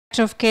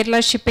of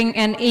Kerala Shipping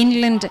and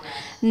Inland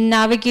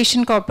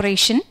Navigation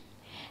Corporation.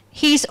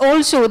 He is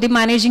also the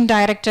Managing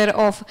Director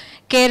of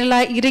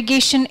Kerala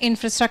Irrigation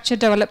Infrastructure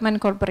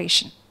Development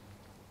Corporation.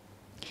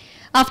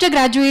 After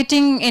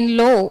graduating in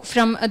law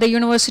from the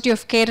University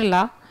of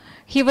Kerala,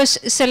 he was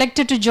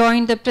selected to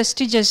join the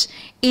prestigious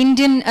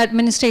Indian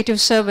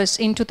Administrative Service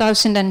in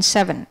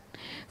 2007.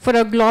 For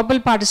our global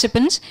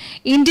participants,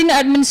 Indian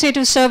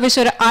Administrative Service,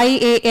 or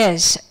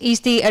IAS,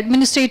 is the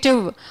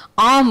administrative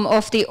arm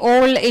of the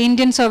all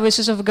Indian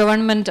services of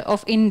Government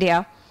of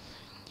India.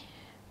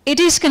 It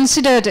is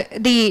considered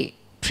the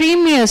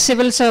premier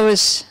civil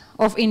service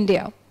of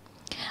India.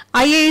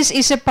 IAS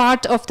is a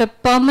part of the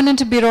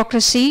permanent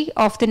bureaucracy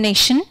of the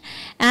nation,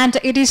 and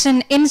it is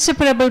an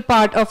inseparable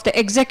part of the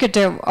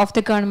executive of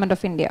the Government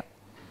of India.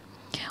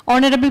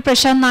 Honorable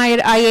Prashanth Nair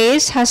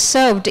IAS has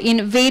served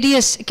in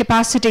various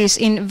capacities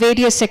in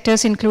various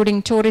sectors,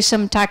 including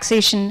tourism,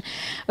 taxation,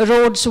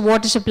 roads,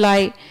 water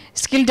supply,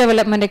 skill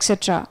development,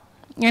 etc.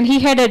 And he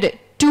headed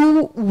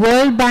 2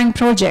 World Bank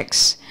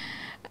projects,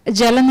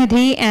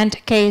 Jalanidhi and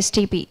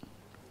KSTP.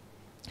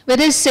 With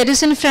his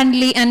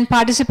citizen-friendly and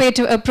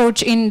participative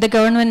approach in the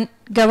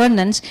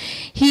governance,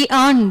 he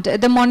earned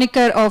the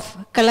moniker of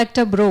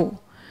Collector Bro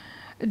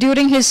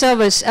during his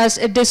service as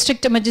a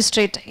district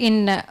magistrate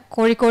in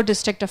Kozhikode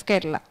district of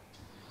Kerala.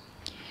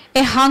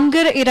 A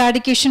hunger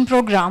eradication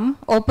program,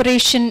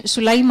 Operation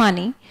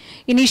Sulaimani,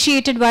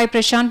 initiated by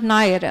Prashanth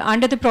Nair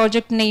under the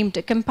project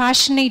named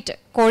Compassionate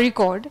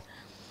Kozhikode,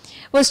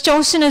 was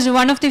chosen as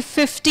one of the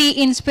 50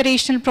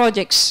 inspirational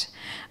projects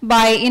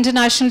by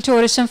International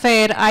Tourism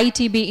Fair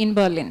ITB in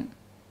Berlin.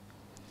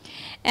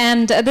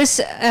 And this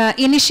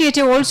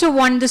initiative also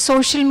won the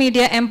Social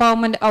Media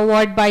Empowerment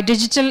Award by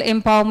Digital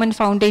Empowerment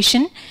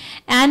Foundation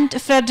and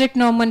Frederick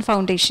Naumann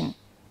Foundation.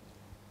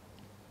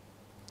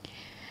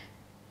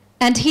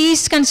 And he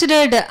is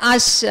considered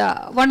as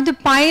one of the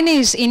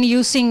pioneers in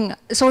using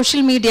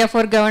social media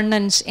for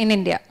governance in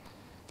India.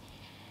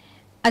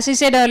 As I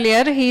said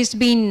earlier, he's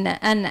been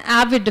an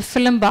avid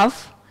film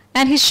buff,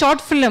 and his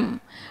short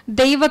film,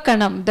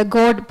 Devakanam, the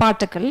God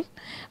Particle,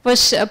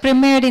 was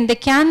premiered in the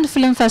Cannes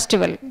Film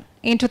Festival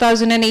in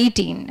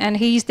 2018, and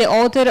he is the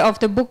author of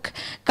the book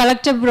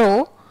Collector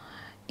Bro,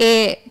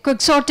 a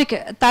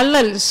quixotic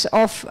thallals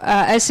of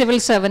a civil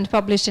servant,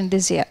 published in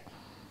this year.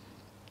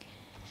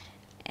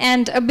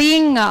 And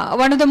being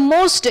one of the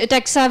most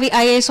tech-savvy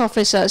IAS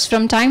officers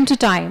from time to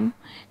time,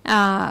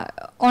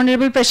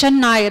 Honorable Prashanth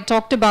Nair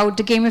talked about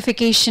the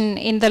gamification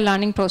in the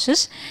learning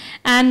process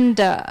and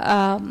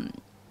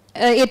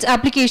its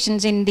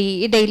applications in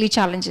the daily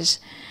challenges.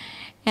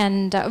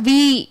 And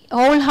we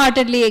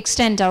wholeheartedly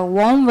extend our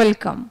warm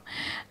welcome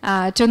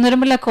to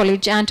Nirmala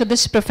College and to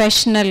this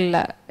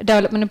professional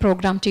development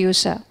program to you,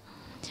 sir.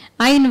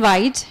 I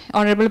invite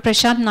Honorable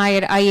Prashanth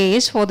Nair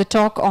IAS for the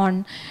talk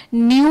on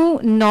new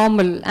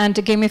normal and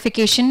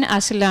gamification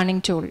as a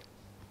learning tool.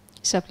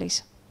 Sir,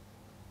 please.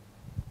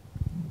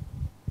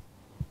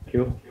 Thank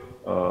you.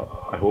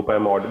 I hope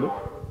I'm audible.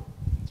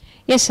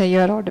 Yes, sir, you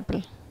are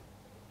audible.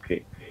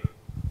 Okay.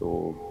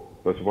 So,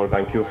 first of all,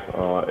 thank you.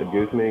 It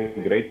gives me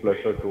great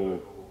pleasure to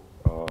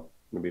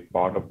be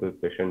part of this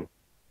session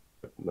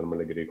at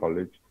Nirmala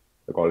College,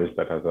 the college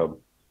that has a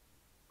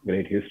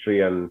great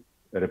history and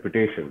a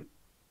reputation,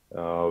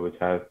 which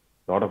has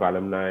a lot of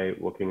alumni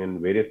working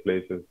in various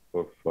places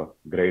of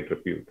great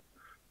repute.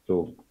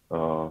 So,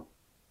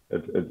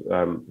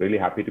 I'm really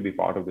happy to be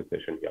part of this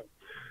session here.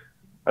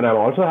 And I'm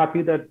also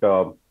happy that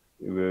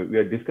we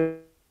are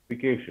discussing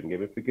gamification.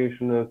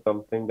 Gamification is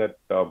something that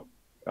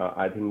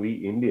I think we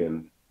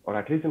Indians, or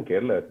at least in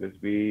Kerala, at least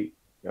we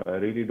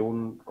really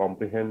don't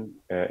comprehend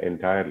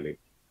entirely.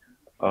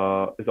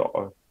 I'm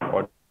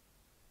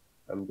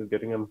just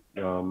getting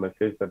a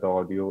message that the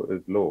audio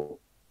is low.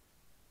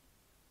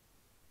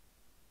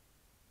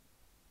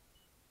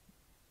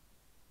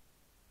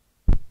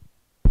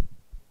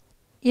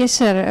 Yes,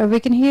 sir, we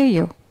can hear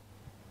you.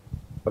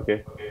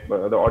 Okay,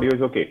 but the audio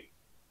is okay.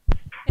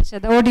 Yes, sir,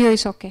 the audio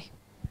is okay.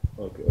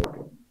 Okay,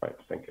 fine,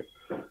 thank you.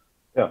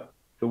 Yeah,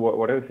 so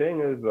what I was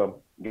saying is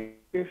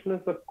gamification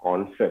is a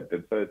concept.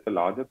 It's a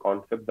larger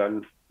concept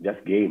than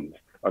just games.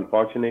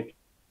 Unfortunately,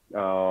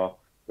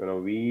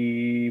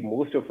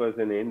 most of us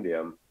in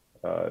India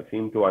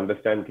seem to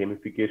understand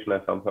gamification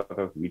as some sort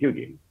of video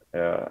game.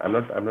 I'm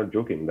not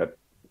joking. That's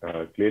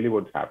clearly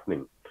what's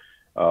happening.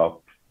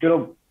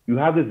 You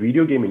have this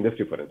video game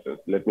industry, for instance.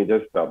 Let me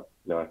just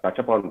touch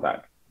upon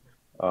that.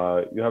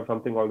 You have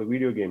something called the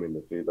video game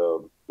industry.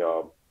 The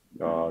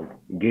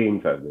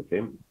games are the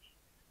same.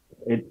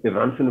 It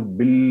runs in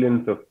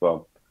billions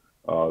of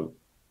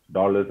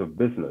dollars of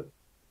business.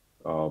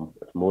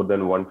 It's more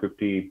than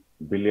 $150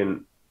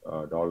 billion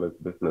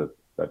business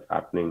that's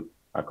happening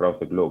across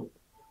the globe.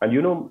 And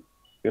you know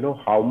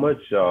how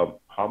much of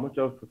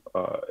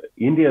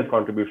India's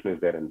contribution is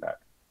there in that?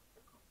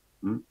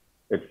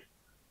 It's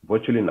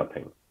virtually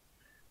nothing.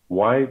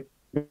 Why?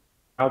 We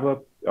have a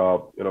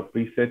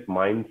preset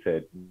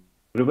mindset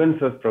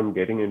prevents us from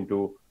getting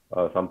into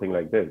something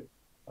like this.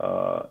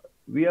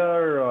 we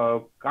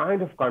are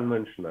kind of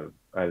conventional,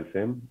 I'll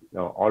say.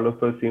 All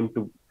of us seem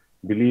to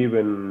believe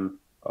in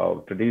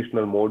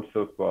traditional modes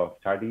of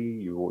study.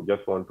 You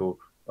just want to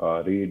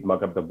read,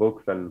 mug up the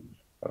books, and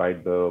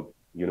write the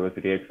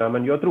university exam,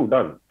 and you're through,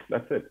 done.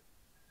 That's it.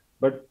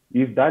 But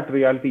is that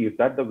reality? Is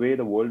that the way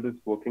the world is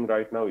working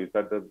right now? Is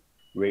that the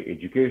way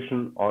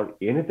education or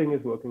anything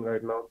is working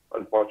right now?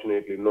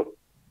 Unfortunately, no.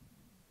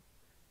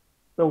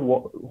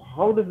 So,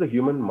 how does the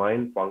human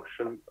mind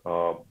function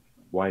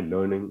while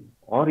learning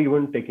or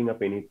even taking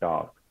up any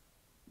task?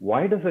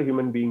 Why does a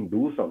human being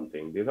do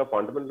something? These are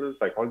fundamental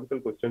psychological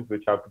questions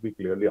which have to be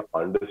clearly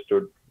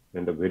understood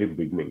in the very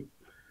beginning.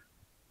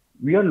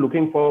 We are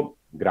looking for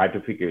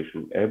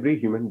gratification. Every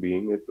human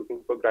being is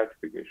looking for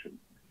gratification.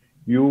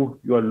 You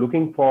are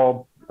looking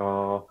for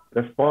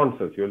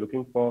responses. You're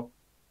looking for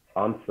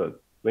answers.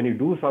 When you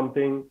do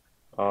something,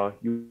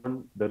 you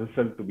want the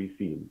result to be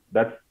seen.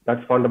 That's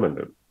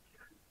fundamental.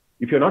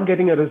 If you're not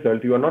getting a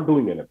result, you are not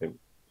doing anything.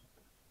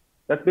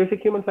 That's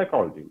basic human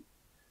psychology.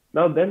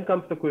 Now, then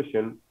comes the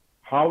question,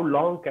 how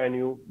long can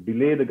you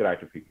delay the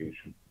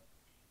gratification?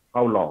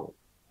 How long?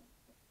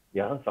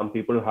 Yeah, some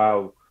people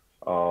have,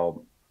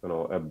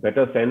 a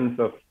better sense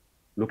of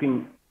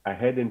looking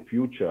ahead in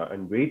future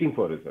and waiting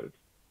for results.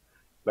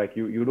 Like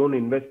you don't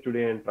invest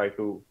today and try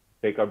to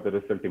take out the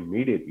result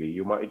immediately.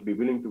 You might be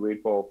willing to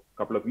wait for a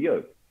couple of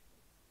years.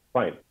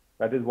 Fine.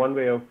 That is one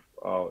way of,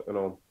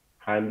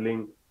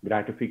 handling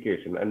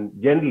gratification. And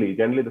generally,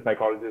 the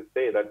psychologists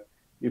say that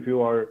if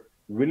you are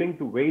willing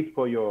to wait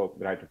for your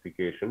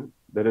gratification,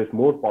 there is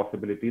more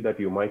possibility that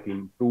you might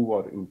improve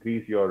or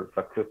increase your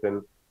success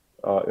in,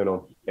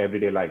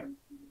 everyday life.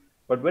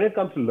 But when it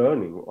comes to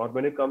learning or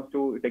when it comes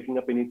to taking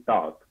up any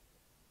task,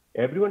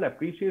 everyone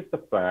appreciates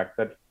the fact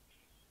that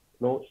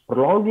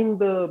prolonging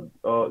the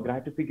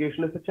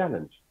gratification is a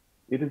challenge.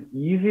 It is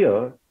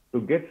easier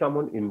to get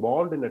someone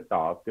involved in a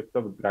task if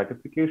the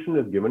gratification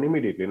is given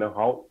immediately. Now,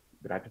 how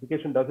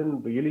gratification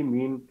doesn't really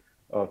mean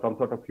some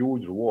sort of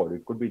huge reward.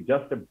 It could be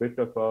just a bit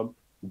of a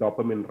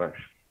dopamine rush,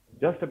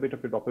 just a bit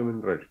of a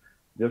dopamine rush.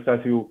 Just as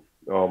you,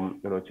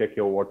 check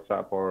your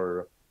WhatsApp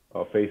or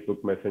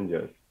Facebook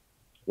messengers.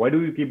 Why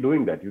do you keep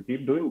doing that? You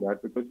keep doing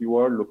that because you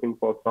are looking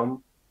for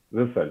some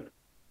result.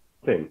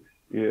 Thing.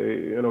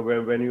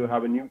 When you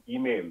have a new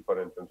email, for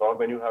instance, or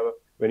when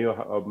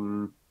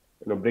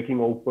you're breaking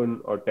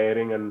open or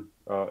tearing and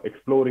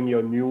exploring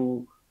your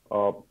new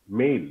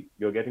mail,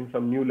 you're getting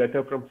some new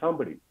letter from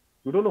somebody.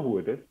 You don't know who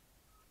it is.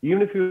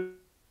 Even if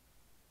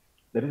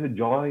there is a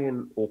joy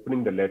in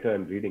opening the letter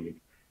and reading it.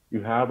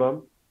 You have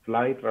a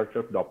slight rush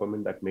of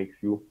dopamine that makes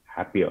you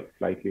happier,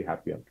 slightly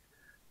happier.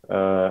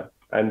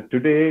 And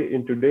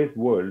in today's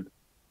world,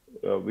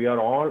 we are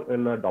all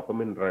in a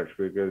dopamine rush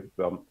because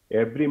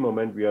every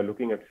moment we are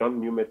looking at some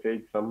new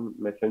message, some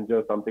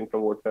messenger, something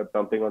from WhatsApp,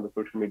 something on the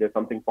social media,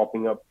 something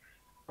popping up.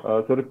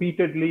 So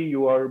repeatedly,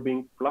 you are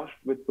being flushed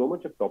with so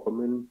much of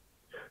dopamine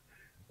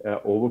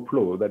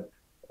overflow that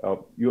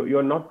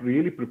you're not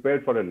really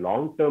prepared for a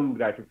long-term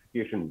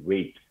gratification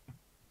wait.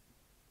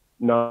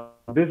 Now,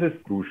 this is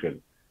crucial.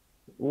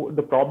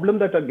 The problem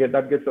that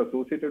gets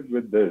associated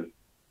with this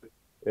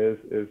is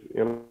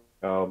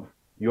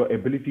your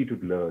ability to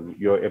learn,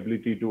 your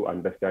ability to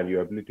understand,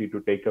 your ability to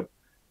take up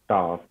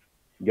tasks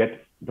gets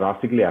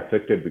drastically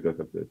affected because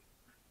of this.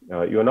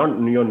 You're no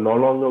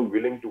longer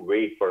willing to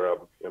wait for a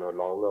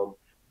longer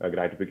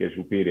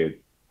gratification period.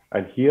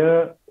 And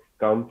here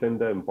comes in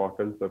the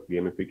importance of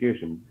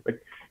gamification.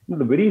 Like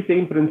the very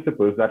same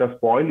principles that are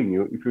spoiling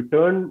you, if you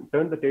turn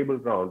the table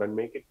around and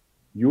make it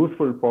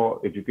useful for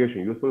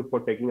education, useful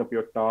for taking up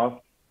your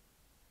task,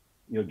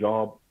 your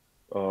job,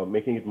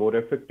 making it more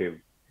effective,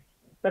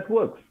 that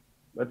works.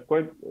 That's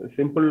quite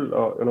simple,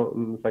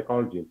 in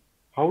psychology.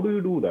 How do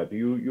you do that?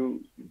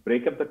 You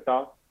break up the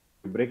task,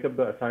 you break up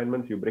the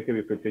assignments, you break up,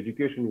 if it's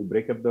education, you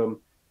break up the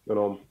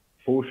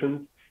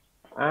portions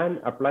and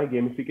apply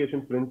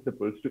gamification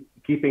principles to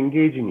keep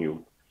engaging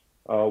you.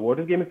 What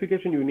is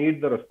gamification? You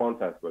need the response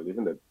as well,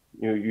 isn't it?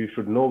 You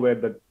should know where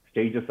the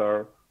stages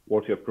are,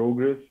 what's your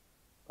progress,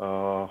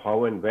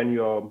 how and when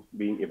you're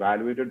being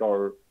evaluated,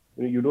 or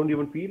you don't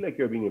even feel like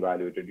you're being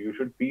evaluated. You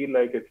should feel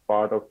like it's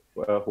part of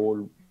a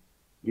whole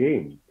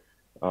game.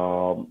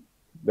 The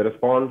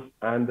response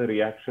and the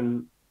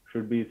reaction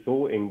should be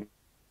so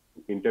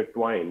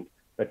intertwined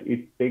that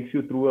it takes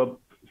you through a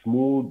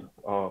smooth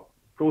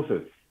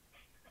process,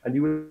 and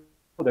you will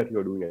know that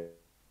you're doing it.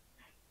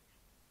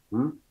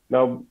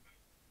 Now,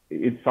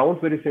 it sounds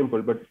very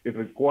simple, but it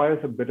requires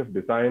a bit of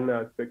design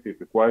aspect. It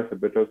requires a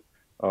bit of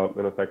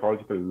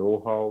psychological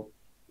know-how,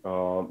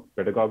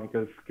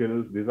 pedagogical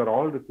skills. These are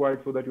all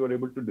required so that you are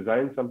able to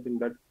design something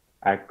that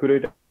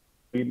accurately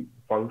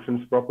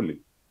functions properly.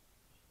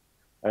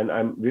 And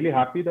I'm really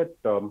happy that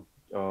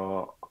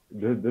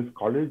this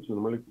college,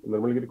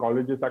 Nirmala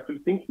College, is actually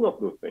thinking of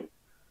those things.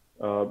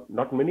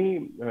 Not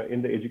many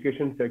in the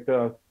education sector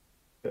are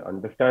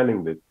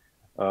understanding this.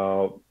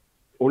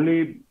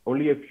 Only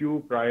a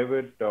few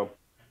private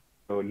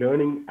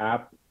learning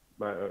app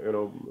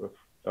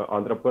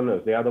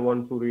entrepreneurs, they are the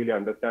ones who really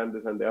understand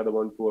this, and they are the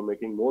ones who are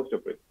making most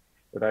of it.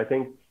 but I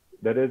think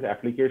there is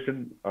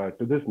application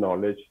to this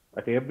knowledge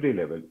at every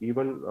level,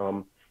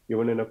 even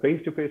in a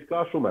face-to-face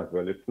classroom as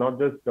well. It's not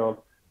just a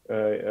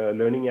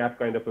learning app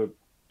kind of a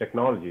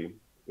technology.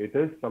 It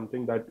is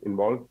something that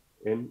involves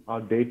in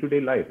our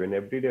day-to-day life, in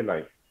everyday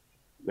life.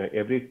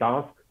 Every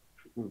task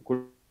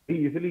could be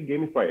easily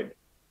gamified.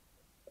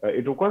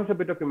 It requires a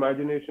bit of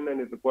imagination, and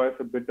it requires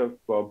a bit of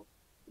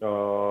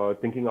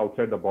thinking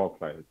outside the box.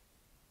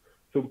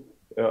 So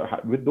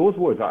with those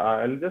words,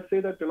 I'll just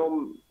say that,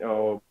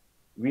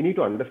 we need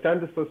to understand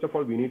this. First of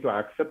all, we need to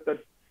accept that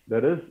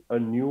there is a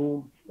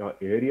new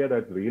area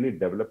that's really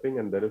developing,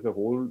 and there is a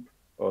whole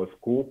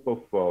scope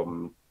of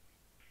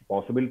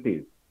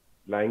possibilities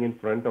lying in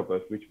front of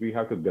us, which we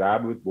have to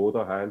grab with both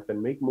our hands and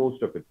make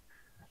most of it.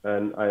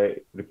 And I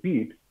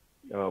repeat,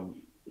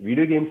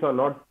 video games are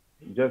not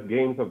just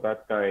games of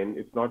that kind.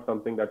 It's not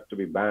something that's to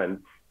be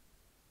banned.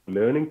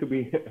 Learning to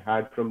be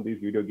had from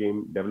these video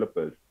game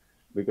developers,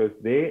 because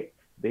they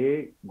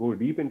go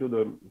deep into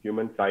the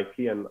human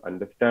psyche and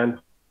understand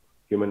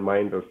human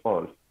mind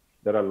response.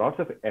 There are lots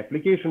of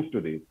applications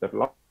to these. There are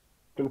lots of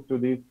applications to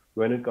these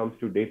when it comes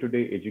to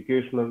day-to-day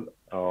educational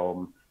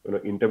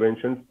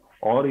interventions,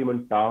 or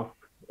even task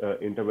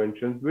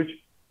interventions, which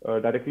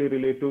directly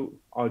relate to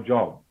our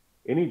job,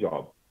 any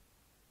job.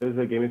 There's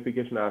a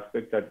gamification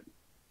aspect that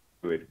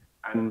to it.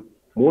 And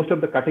most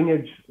of the cutting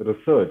edge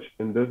research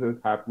in this is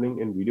happening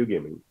in video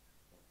gaming.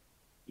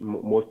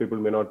 Most people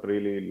may not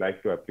really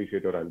like to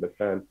appreciate or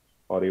understand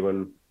or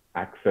even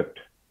accept.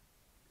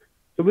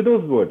 So with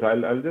those words,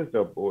 I'll just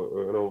a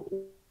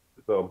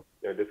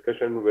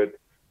discussion with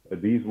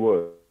these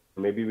words.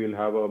 Maybe we'll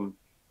have a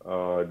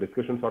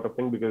discussion sort of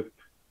thing, because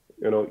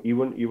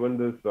even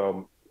this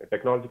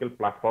technological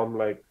platform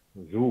like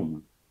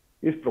Zoom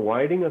is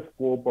providing a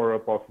scope or a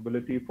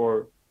possibility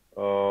for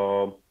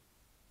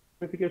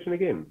gamification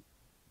again,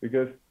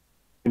 because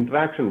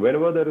interaction,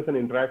 whenever there is an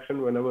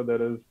interaction, whenever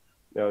there is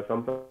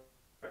something,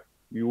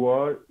 you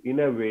are in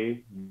a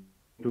way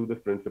to this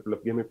principle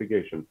of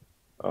gamification.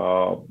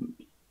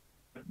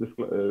 This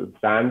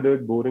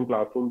standard boring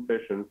classroom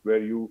sessions where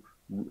you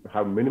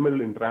have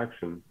minimal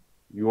interaction,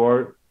 you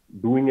are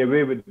doing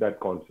away with that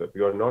concept.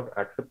 You are not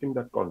accepting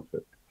that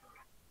concept.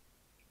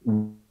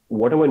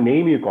 Whatever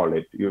name you call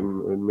it,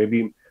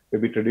 maybe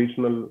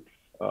traditional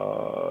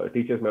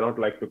teachers may not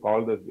like to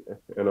call this,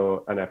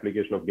 an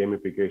application of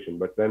gamification,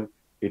 but then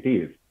it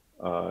is.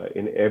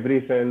 In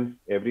every sense,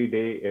 every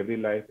day, every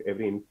life,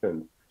 every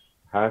instance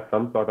has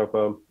some sort of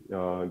a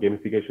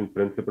gamification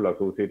principle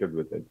associated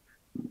with it.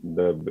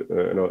 The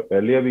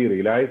earlier we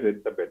realize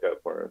it, the better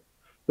for us.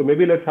 So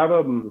maybe let's have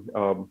a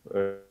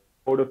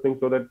mode of things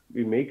so that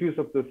we make use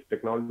of this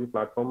technology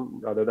platform,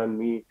 rather than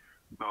me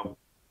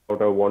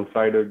about a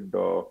one-sided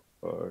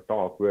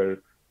talk where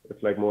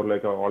it's like more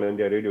like a all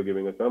India radio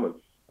giving a sermon.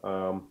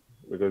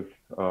 Because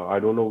I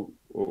don't know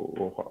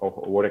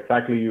what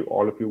exactly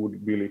all of you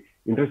would be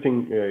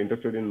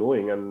interested in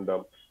knowing, and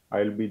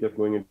I'll be just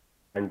going in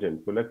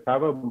tangent. So let's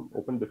have an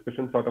open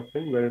discussion sort of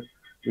thing where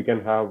we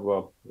can have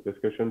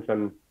discussions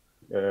and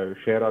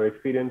share our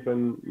experience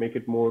and make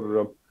it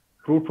more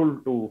fruitful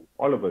to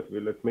all of us.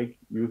 Let's make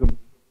use of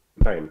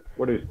time.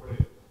 What is?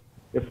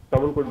 If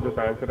someone could just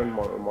answer and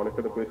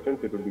monitor the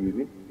questions, it would be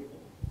easy.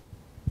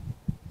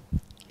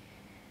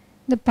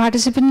 The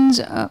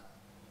participants,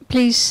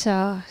 please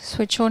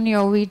switch on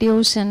your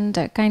videos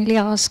and kindly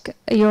ask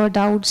your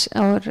doubts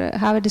or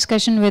have a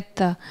discussion with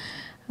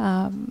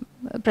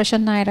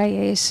Prashanth Nair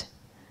IAS.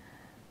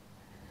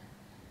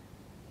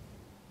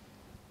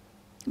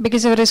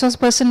 Because our resource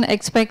person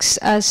expects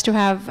us to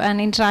have an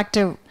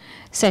interactive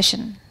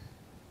session.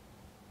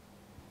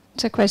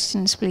 So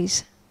questions,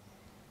 please.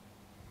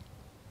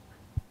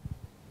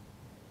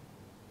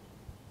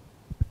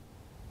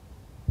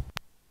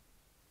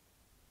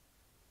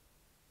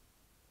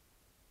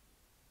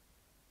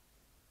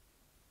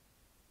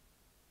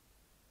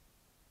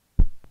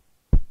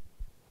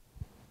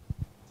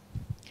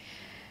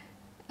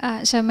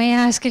 So may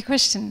I ask a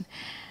question?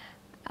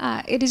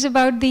 It is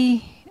about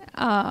the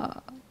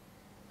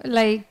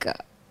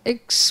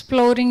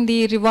exploring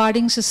the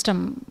rewarding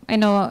system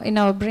in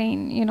our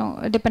brain.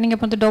 Depending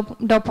upon the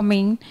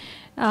dopamine,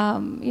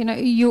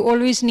 you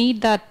always need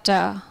that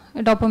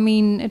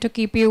dopamine to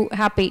keep you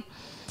happy.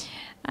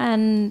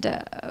 And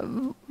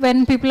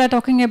when people are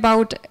talking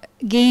about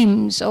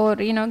games or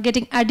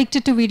getting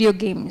addicted to video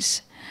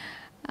games,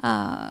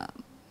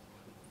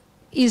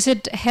 is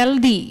it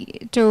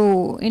healthy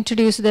to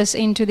introduce this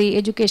into the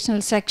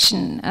educational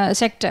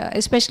sector,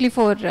 especially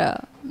for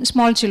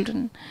small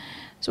children?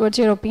 So what's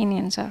your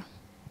opinion, sir?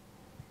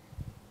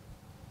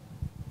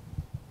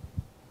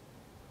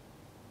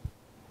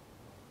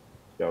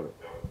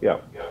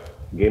 Yeah.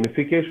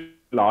 Gamification,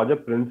 larger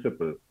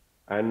principle,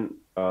 and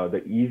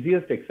the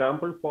easiest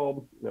example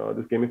for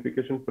this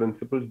gamification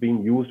principles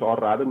being used or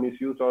rather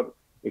misused or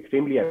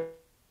extremely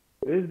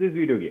is these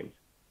video games.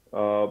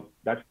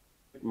 That's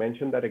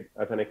mentioned that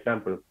as an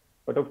example.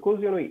 But of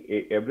course,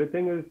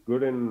 everything is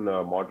good in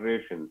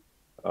moderation.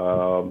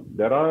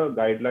 There are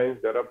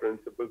guidelines, there are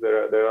principles,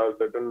 there are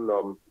certain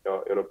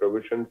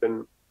provisions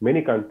in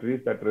many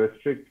countries that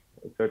restrict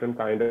certain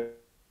kind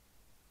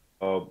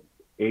of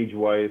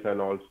age-wise,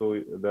 and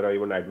also there are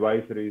even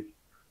advisories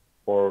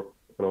for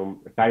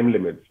time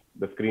limits,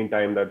 the screen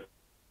time that's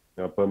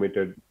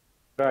permitted.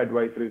 There are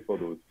advisories for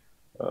those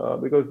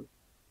because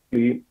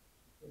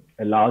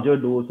a larger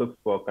dose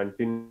of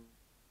continuous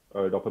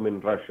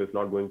dopamine rush is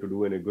not going to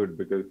do any good,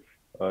 because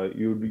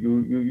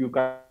you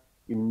can't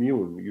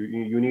immune.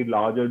 You need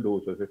larger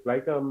doses. It's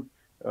like some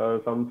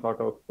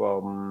sort of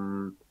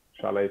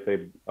shall I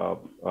say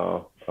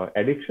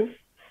addiction.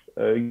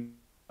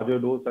 Larger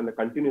dose and a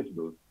continuous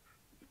dose.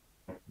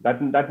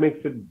 That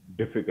makes it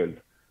difficult.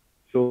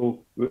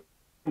 So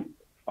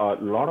a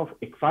lot of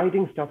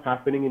exciting stuff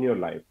happening in your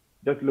life.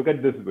 Just look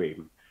at this way.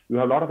 You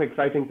have a lot of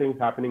exciting things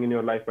happening in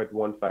your life at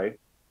one side.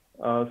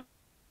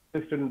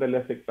 Interested in the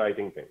less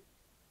exciting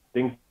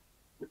things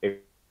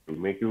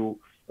make you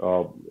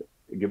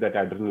give that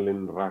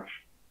adrenaline rush.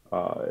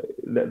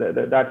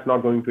 That's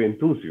not going to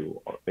enthuse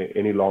you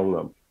any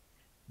longer.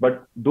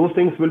 But those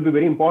things will be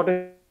very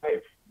important in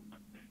life.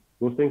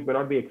 Those things may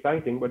not be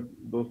exciting, but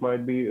those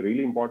might be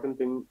really important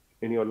things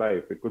in your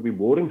life. It could be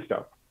boring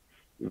stuff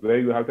where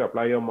you have to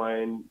apply your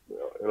mind,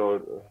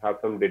 have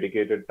some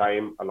dedicated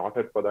time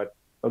allotted for that.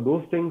 Now,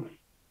 those things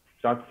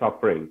start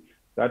suffering.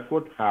 That's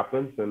what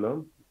happens in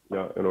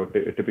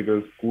a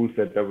typical school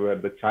setup, where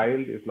the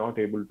child is not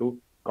able to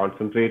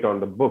concentrate on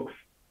the books.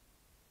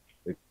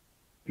 The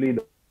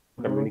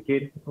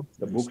communicate.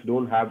 The books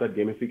don't have that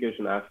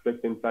gamification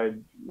aspect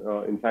inside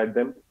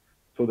them.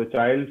 So the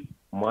child's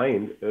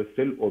mind is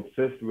still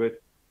obsessed with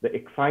the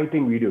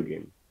exciting video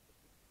game.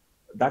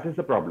 That is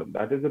the problem.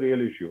 That is the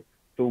real issue.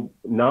 So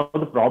now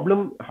the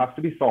problem has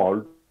to be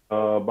solved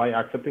by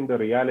accepting the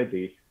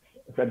reality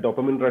that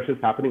dopamine rush is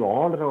happening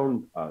all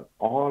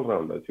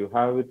around us. You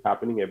have it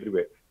happening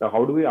everywhere. Now,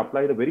 how do we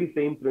apply the very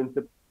same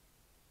principle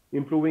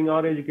improving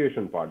our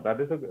education part? That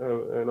is a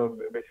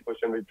basic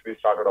question which we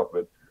started off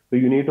with. So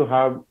you need to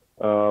have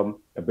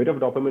a bit of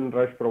dopamine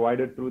rush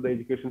provided through the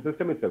education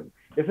system itself.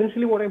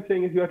 Essentially, what I'm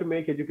saying is you have to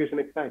make education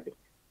exciting.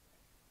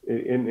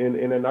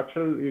 In a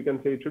nutshell, you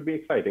can say it should be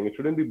exciting. It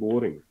shouldn't be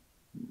boring.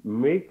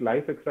 Make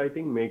life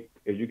exciting, make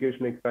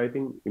education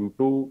exciting,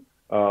 improve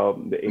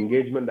the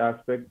engagement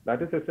aspect.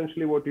 That is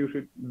essentially what you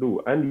should do,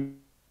 and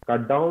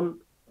cut down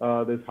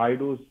this high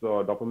dose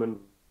dopamine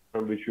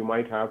which you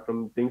might have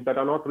from things that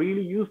are not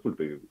really useful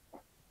to you,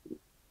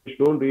 which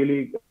don't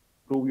really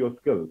improve your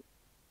skills.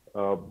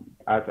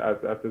 As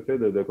I said,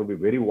 there could be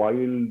very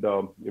wild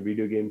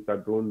video games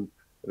that don't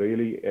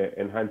really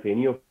enhance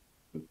any of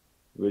them,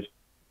 which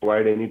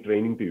provide any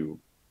training to you.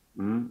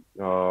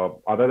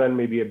 Other than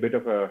maybe a bit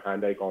of a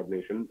hand-eye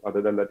coordination.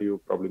 Other than that, you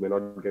probably may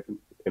not get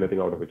anything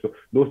out of it. So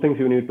those things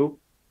you need to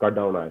cut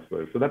down as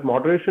well. So that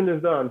moderation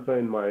is the answer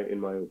in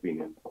my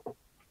opinion.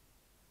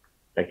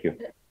 Thank you.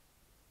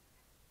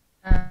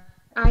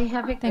 I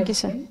have a question. Thank you,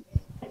 sir.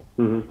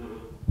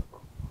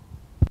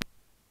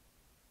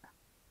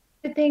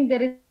 I think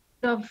there is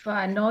of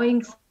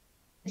knowing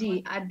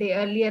psychology at the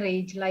earlier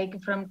age,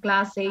 like from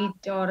class 8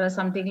 or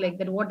something like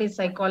that. What is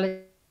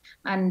psychology?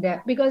 And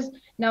because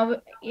now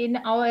in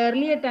our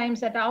earlier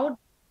times, at our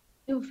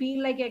you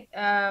feel like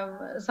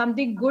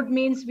something good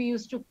means we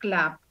used to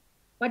clap,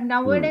 but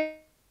nowadays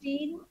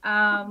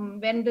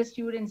when the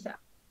students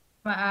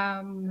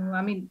I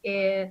mean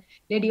a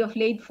lady of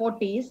late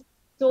 40s,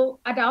 so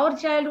at our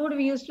childhood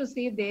we used to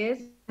say this,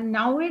 and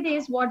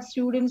nowadays what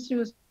students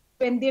use,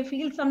 when they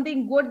feel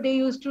something good, they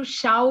used to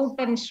shout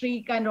and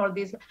shriek and all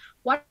this.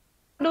 What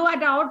do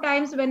at our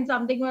times when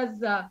something was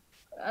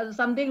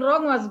something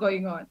wrong was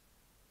going on?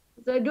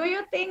 So do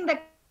you think the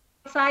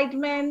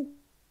excitement,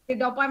 the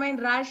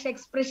dopamine rush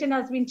expression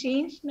has been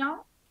changed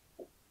now?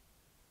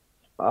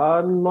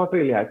 Not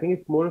really. I think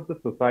it's more of the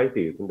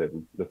society, isn't it?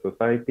 The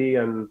society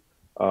and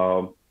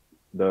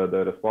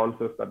the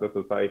responses that the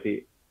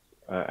society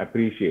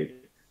appreciates.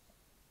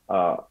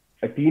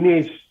 A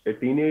teenage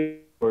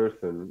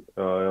person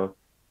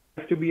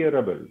has to be a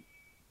rebel.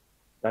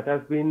 That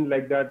has been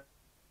like that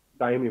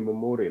time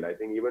immemorial. I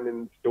think even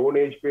in Stone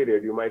Age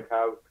period, you might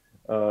have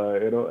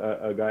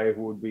a guy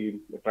who would be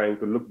trying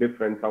to look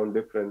different, sound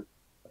different.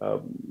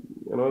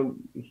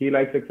 He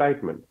likes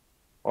excitement,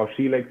 or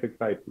she likes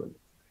excitement.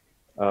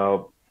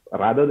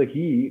 Rather, the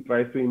he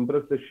tries to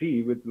impress the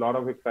she with a lot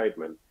of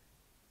excitement.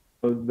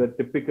 So the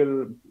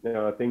typical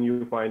thing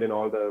you find in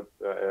all the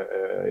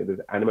this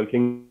animal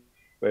kingdom,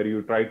 where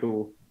you try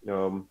to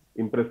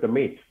impress the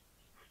mate.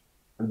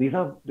 And these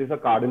are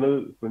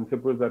cardinal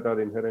principles that are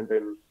inherent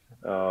in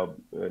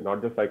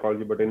not just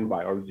psychology but in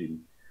biology.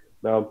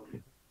 Now,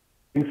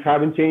 things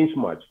haven't changed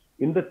much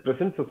in the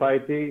present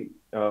society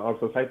or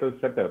societal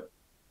setup.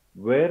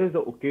 Where is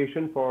the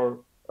occasion for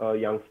a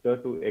youngster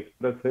to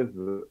express his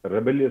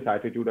rebellious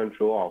attitude and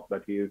show off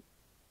that he is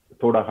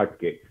thoda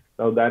hatke?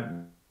 Now that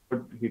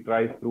he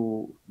tries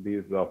through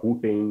these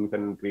hootings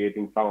and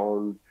creating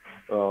sounds,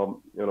 a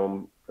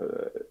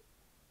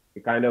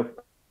kind of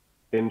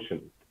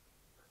tension.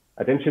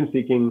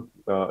 attention-seeking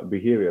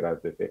behavior,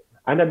 as they say,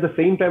 and at the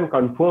same time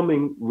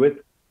confirming with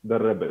the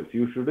rebels.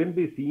 You shouldn't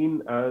be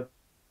seen as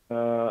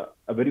a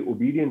very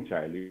obedient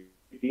child. You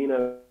should be seen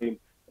as a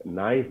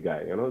nice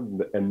guy, you know,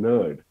 a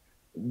nerd.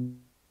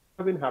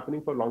 Have been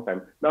happening for a long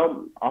time.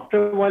 Now,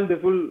 after a while,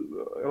 this will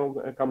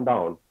come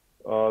down.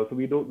 So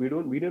we do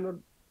not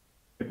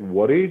get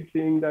worried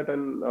seeing that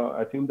and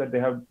assume that they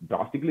have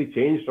drastically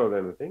changed or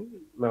anything.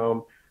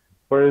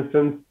 For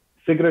instance,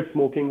 cigarette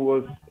smoking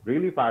was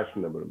really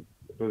fashionable.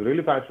 It was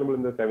really fashionable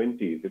in the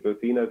 70s. It was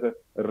seen as a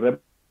rebel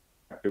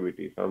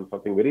activity,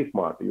 something very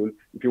smart.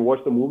 If you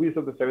watch the movies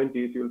of the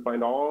 70s, you'll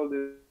find all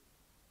these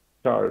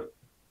stars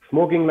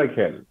smoking like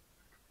hell.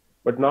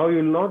 But now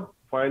you'll not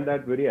find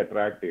that very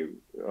attractive.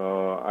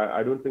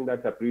 I don't think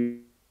that's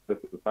appreciated by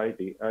the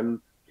society, and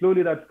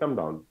slowly that's come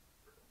down.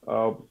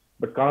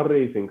 But car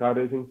racing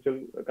still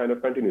kind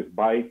of continues.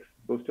 Bikes,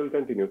 those still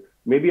continue.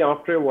 Maybe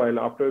after a while,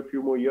 after a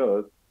few more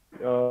years,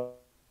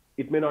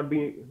 it may not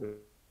be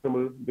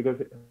reasonable because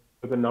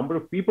the number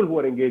of people who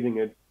are engaging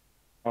it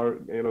or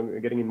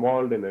getting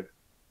involved in it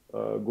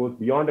goes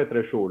beyond a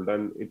threshold,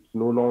 and it's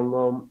no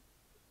longer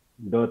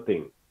the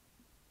thing.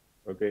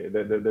 Okay,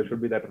 there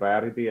should be that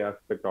rarity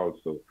aspect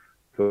also.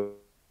 So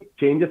it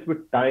changes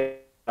with time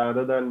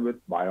rather than with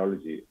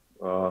biology.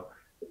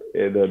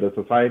 The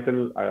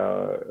societal,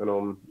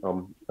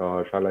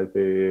 shall I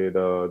say,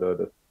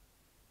 the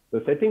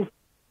settings,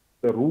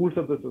 the rules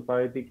of the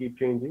society keep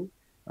changing,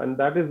 and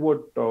that is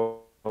what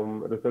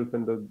results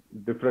in the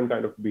different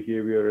kind of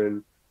behavior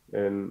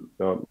in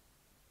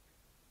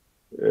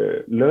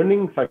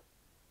learning.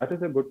 That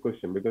is a good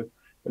question, because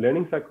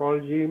learning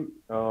psychology,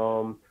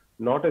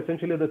 not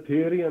essentially the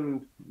theory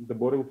and the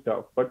boring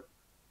stuff, but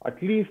at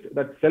least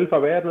that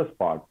self-awareness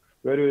part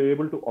where you're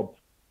able to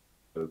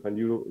observe and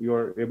you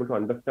are able to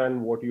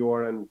understand what you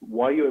are and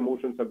why your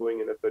emotions are going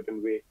in a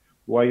certain way,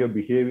 why your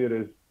behavior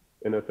is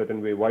in a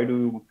certain way, why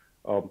do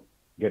you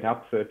get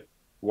upset,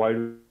 why do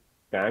you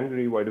get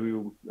angry, why do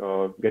you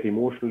get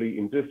emotionally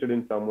interested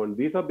in someone.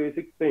 These are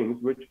basic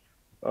things which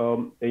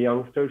a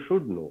youngster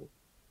should know.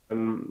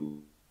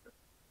 And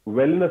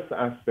wellness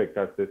aspect,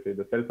 as they say,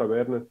 the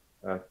self-awareness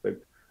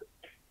aspect,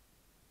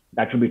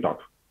 that should be taught.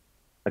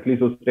 At least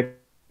those techniques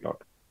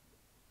taught.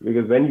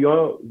 Because when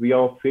we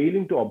are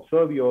failing to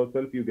observe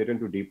yourself, you get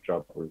into deep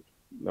trouble.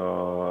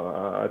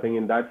 I think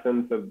in that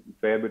sense, a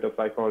fair bit of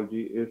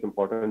psychology is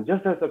important, and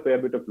just as a fair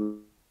bit of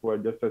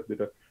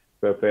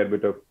a fair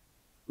bit of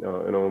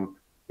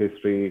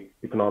history,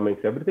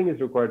 economics, everything is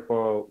required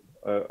for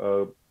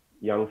a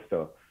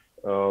youngster.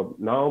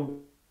 Now,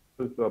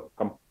 this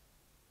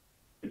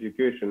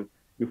education,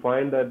 you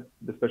find that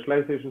the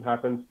specialization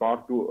happens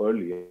far too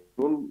early. You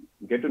don't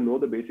get to know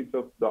the basics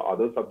of the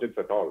other subjects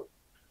at all.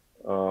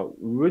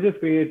 Which is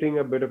creating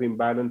a bit of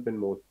imbalance in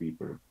most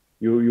people.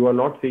 You are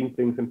not seeing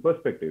things in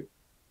perspective,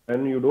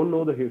 and you don't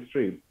know the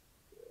history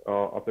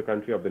of the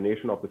country, of the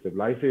nation, of the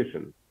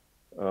civilization,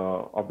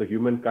 of the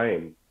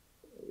humankind.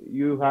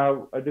 You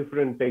have a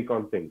different take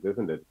on things,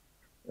 isn't it?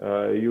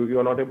 You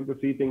are not able to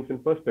see things in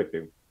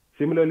perspective.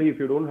 Similarly, if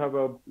you don't have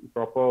a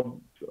proper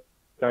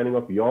standing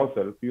of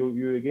yourself,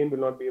 you again will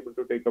not be able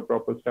to take a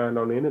proper stand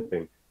on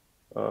anything.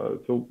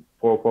 So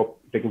for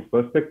taking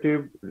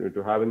perspective,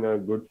 to having a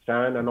good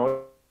stand, and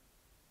all,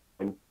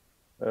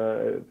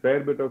 a fair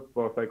bit of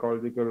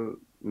psychological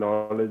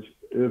knowledge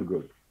is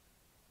good.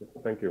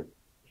 Thank you.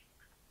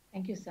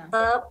 Thank you,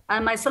 sir.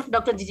 I'm myself,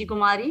 Dr. Gigi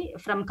Kumari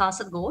from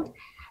Kasaragod.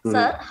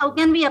 Sir, how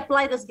can we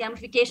apply this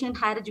gamification in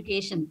higher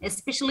education,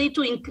 especially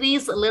to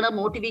increase learner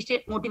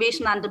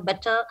motivation and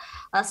better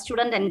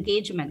student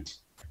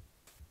engagement?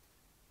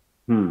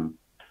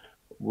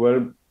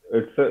 Well,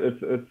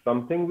 it's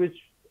something which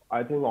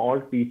I think all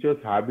teachers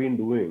have been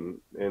doing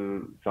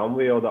in some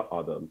way or the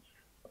other.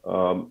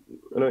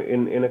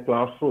 In a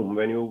classroom,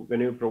 when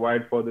you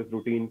provide for this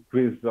routine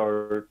quiz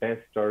or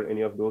test or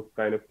any of those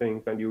kind of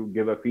things, and you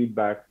give a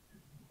feedback,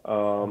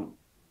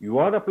 you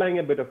are applying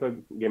a bit of a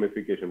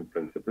gamification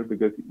principle,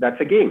 because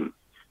that's a game.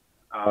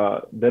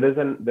 There is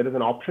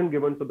an option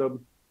given to the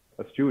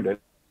student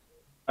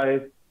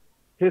by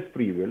his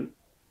free will,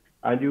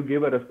 and you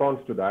give a response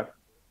to that,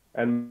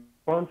 and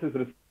response is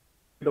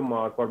the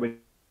mark, or when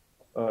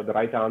the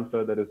right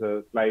answer, there is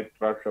a slight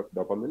rush of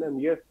dopamine,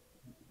 and yes,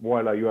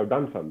 voila, you have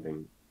done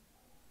something.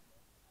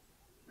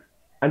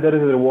 And there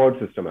is a reward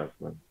system as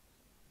well.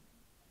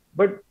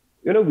 But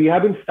we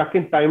have been stuck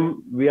in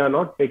time. We are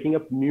not taking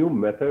up new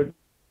methods,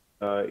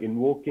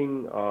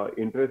 invoking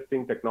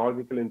interesting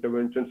technological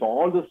interventions.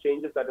 All those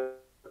changes that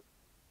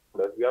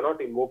we are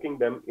not invoking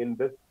them in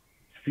this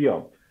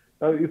sphere.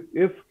 Now,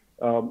 if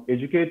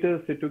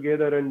educators sit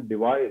together and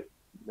devise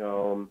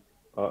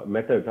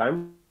methods,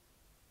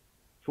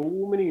 so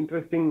many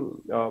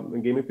interesting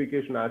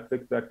gamification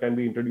aspects that can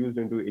be introduced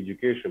into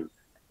education,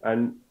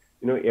 and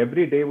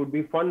every day would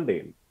be fun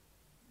day.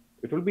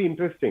 It will be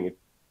interesting.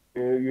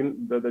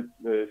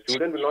 The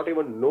student will not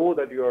even know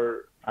that you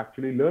are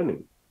actually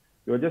learning.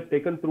 You are just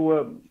taken through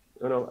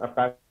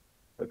a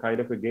kind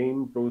of a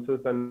game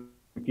process, and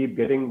you keep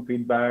getting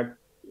feedback.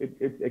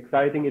 It's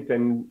exciting. It's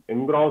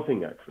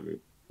engrossing, actually.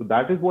 So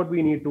that is what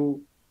we need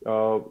to,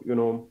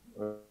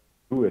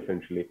 do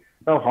essentially.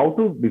 Now, how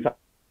to decide?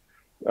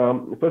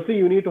 Firstly,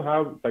 you need to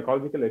have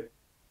psychological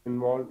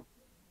involved.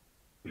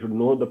 You should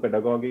know the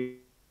pedagogy,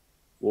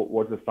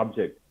 what's the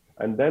subject,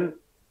 and then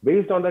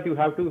based on that, you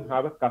have to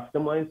have a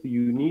customized,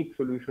 unique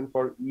solution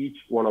for each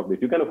one of these.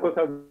 You can, of course,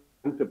 have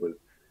principles.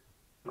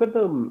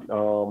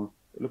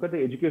 Look at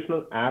the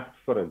educational apps,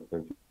 for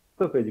instance.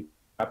 Of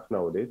apps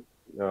nowadays,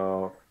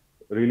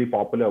 really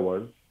popular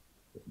ones.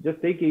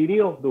 Just take any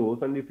of those,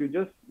 and if you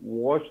just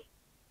watch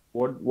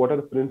what are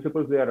the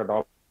principles they are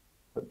adopting,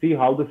 see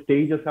how the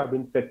stages have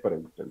been set. For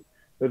instance,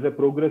 there's a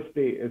progress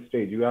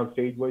stage. You have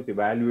stage-wise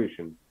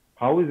evaluation.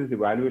 How is this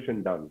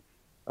evaluation done?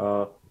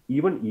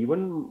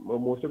 Even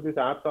most of these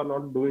apps are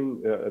not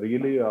doing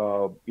really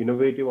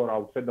innovative or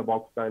outside the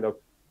box kind of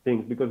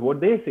things, because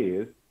what they say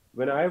is,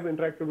 when I have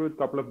interacted with a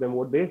couple of them,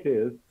 what they say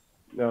is,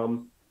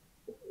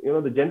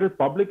 the general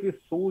public is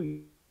so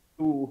used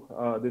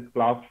to this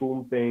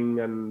classroom thing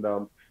and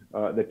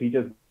the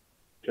teachers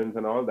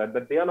and all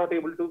that they are not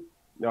able to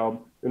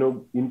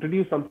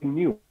introduce something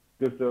new,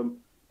 because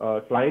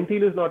the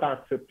clientele is not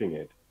accepting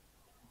it.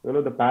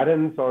 The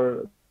parents,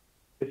 or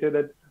they say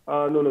that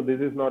no,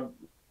 this is not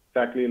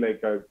exactly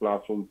like a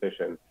classroom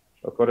session.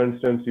 For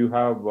instance, you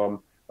have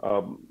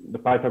the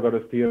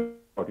Pythagoras theorem,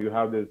 you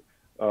have this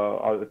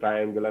all the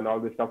triangle and all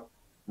this stuff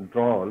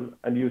drawn,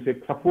 and you say,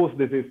 suppose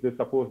this is this,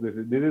 suppose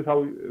this is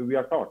how we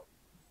are taught.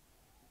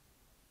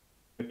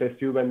 Test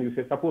tube, and you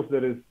say, suppose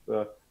there is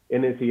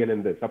NaCl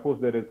in this, suppose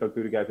there is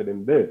sulfuric acid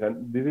in this,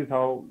 and this is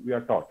how we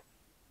are taught.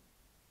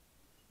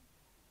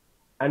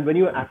 And when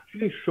you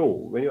actually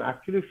show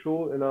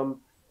in an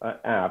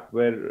app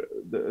where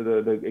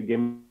the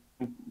game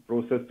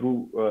process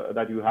through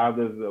that you have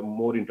this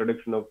more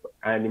introduction of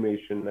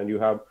animation, and you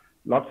have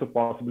lots of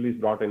possibilities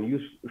brought in, you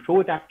show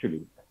it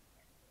actually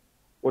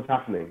what's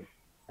happening.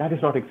 That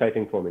is not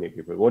exciting for many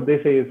people. What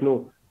they say is,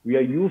 no, we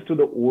are used to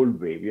the old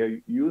way. We are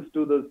used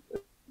to this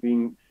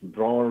being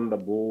drawn on the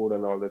board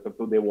and all that stuff.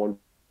 So they want,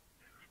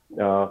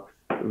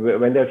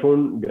 when they're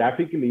shown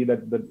graphically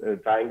that the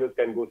triangles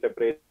can go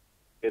separate,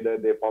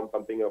 they form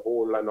something, a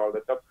hole and all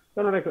that stuff,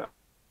 they're not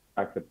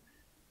accept.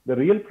 The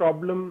real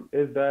problem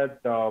is that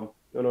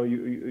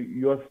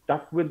you are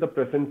stuck with the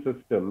present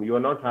system. You are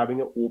not having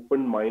an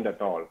open mind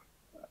at all.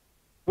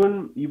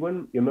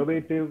 Even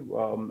innovative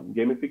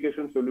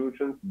gamification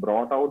solutions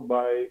brought out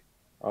by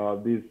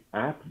these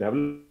apps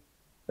developers,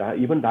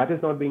 even that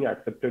is not being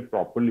accepted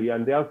properly,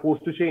 and they are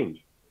forced to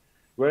change.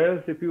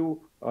 Whereas if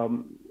you,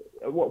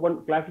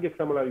 one classic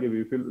example I'll give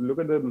you, if you look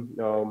at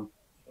the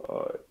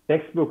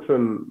textbooks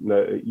in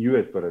the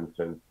US, for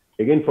instance,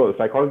 again for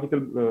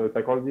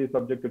psychology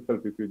subject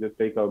itself, if you just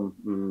take a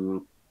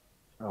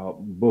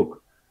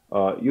book,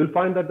 you'll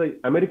find that the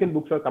American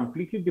books are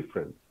completely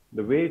different.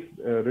 The way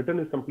it's written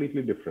is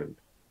completely different.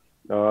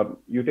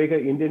 You take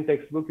an Indian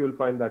textbook, you'll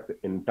find that's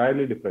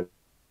entirely different.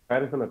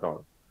 Comparison at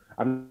all.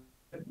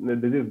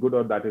 This is good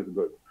or that is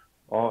good.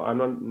 Or I'm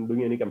not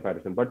doing any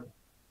comparison. But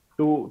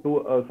to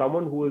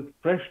someone who is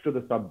fresh to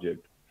the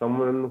subject,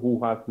 someone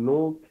who has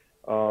no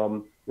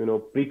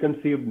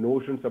preconceived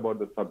notions about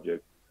the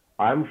subject,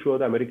 I'm sure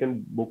the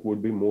American book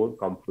would be more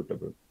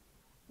comfortable.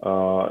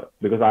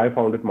 Because I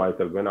found it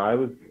myself. When I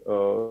was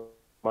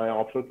my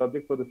optional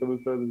subject for the civil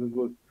services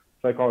was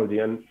psychology,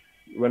 and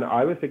when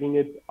I was taking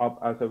it up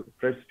as a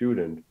fresh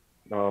student,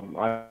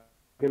 I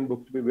found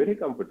books to be very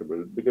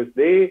comfortable because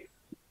they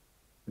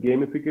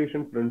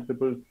gamification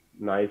principles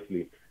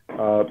nicely.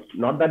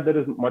 Not that there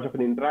is much of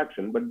an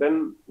interaction, but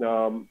then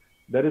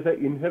there is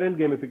an inherent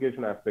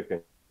gamification aspect.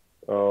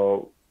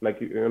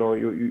 Like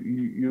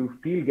you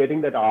feel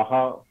getting that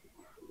aha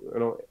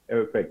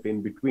effect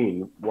in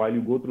between while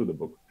you go through the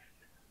book.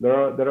 There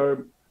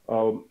are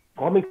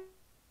comics.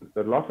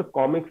 There are lots of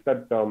comics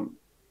that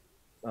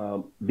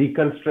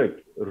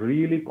deconstruct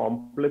really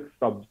complex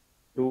subjects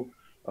to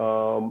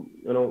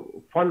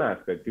fun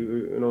aspect.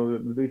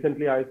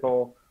 Recently I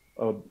saw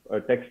a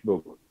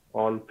textbook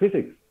on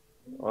physics,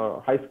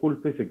 high school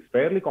physics,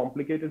 fairly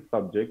complicated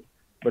subject,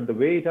 but the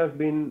way it has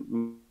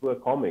been a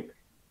comic,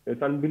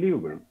 it's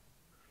unbelievable.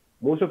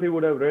 Most of you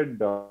would have read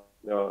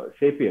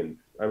Sapiens.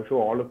 I'm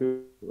sure all of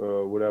you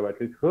would have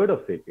at least heard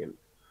of Sapiens.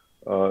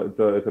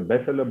 It's a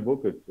bestseller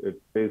book.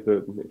 It says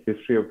the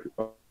history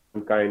of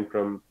mankind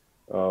from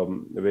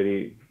the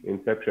very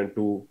inception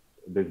to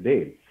this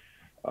day.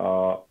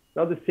 Now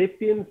the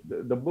Sapiens,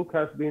 the book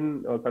has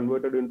been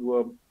converted into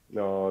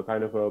a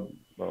kind of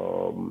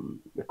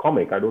a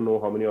comic. I don't know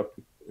how many of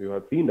you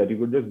have seen that. You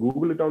could just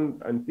Google it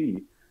and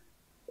see.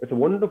 It's a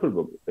wonderful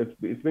book.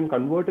 It's been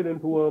converted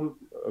into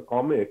a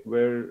comic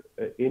where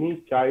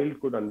any child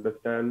could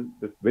understand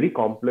this very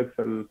complex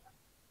and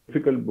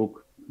difficult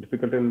book,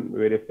 difficult in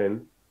various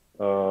sense,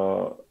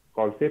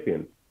 called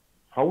Sapiens.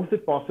 How is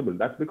it possible?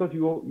 That's because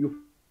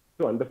you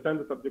to understand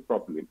the subject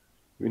properly.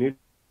 You need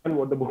to understand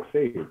what the book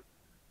says.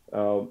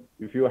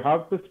 If you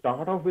have to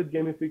start off with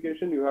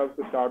gamification, you have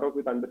to start off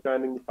with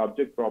understanding the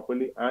subject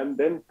properly and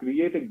then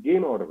create a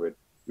game out of it.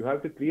 You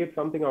have to create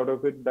something out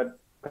of it that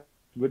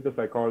with the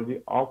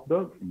psychology of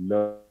the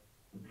learner.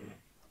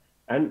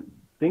 and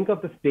think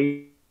of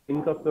the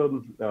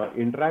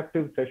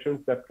interactive sessions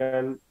that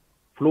can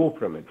flow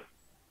from it.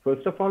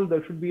 First of all,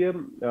 there should be a,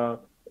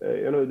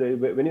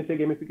 when you say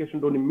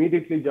gamification, don't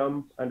immediately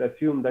jump and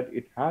assume that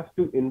it has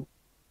to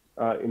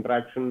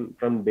interaction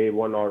from day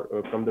one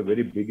or from the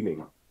very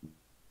beginning.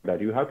 That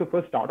you have to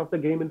first start off the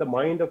game in the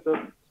mind of the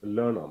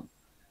learner.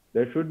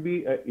 There should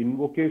be an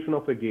invocation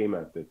of a game,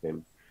 as they say.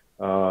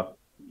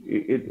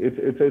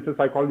 It's a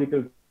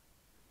psychological.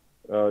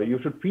 You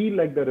should feel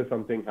like there is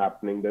something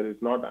happening. There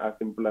is not as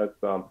simple as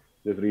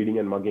just reading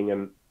and mugging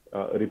and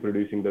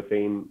reproducing the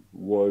same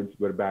words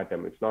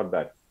verbatim. It's not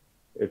that.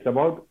 It's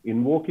about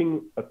invoking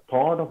a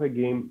thought of a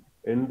game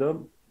in the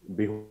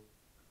beholder.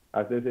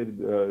 As they say,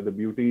 the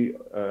beauty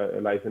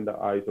lies in the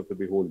eyes of the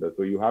beholder.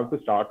 So you have to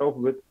start off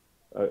with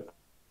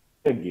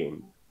a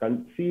game,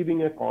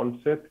 conceiving a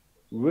concept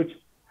which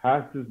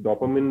has this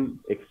dopamine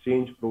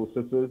exchange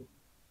processes,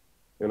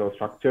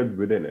 structured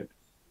within it.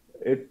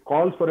 It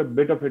calls for a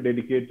bit of a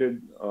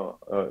dedicated,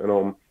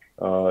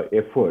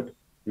 effort.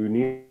 You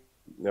need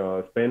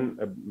spend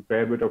a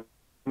fair bit of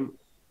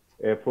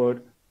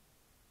effort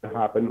to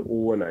happen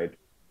overnight.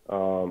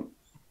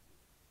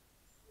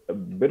 A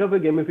bit of a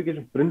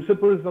gamification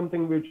principle is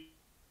something which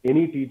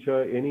any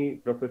teacher, any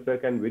professor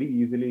can very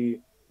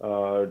easily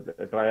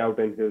try out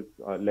in his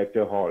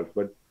lecture halls.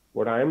 But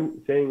what I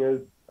am saying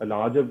is a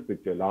larger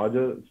picture,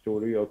 larger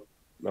story of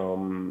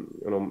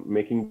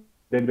making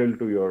integral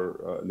to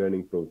your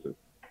learning process.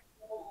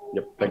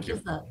 Yep. Thank you,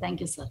 sir.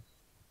 Thank you, sir.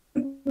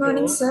 Good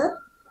morning, sir.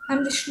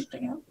 I'm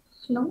Vishnupriya.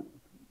 Hello.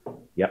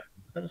 Yeah.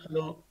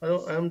 Hello.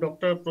 I'm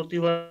Dr.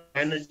 Pratibha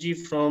Banerjee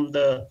from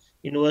the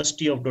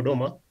University of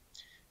Dodoma.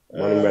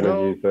 Morning,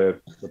 Banerjee,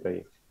 sir.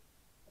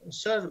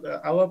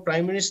 Sir, our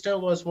Prime Minister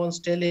was once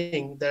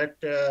telling that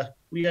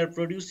we are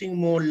producing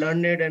more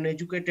learned and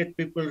educated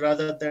people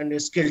rather than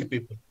skilled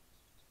people.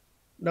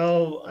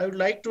 Now, I would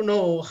like to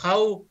know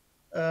how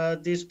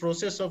this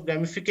process of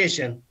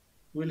gamification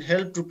will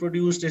help to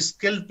produce the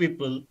skilled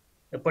people,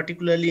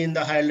 particularly in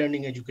the higher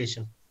learning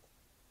education.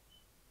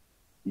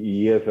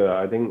 Yes, sir.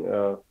 I think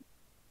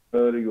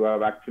sir, you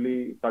have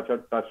actually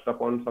touched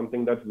upon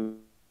something that's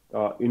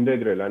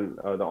integral, and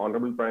the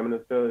Honorable Prime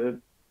Minister is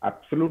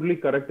absolutely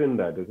correct in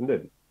that, isn't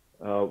it?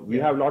 We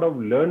have a lot of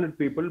learned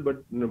people,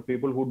 but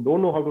people who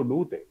don't know how to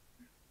do things,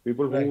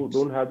 people who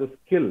don't have the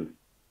skills.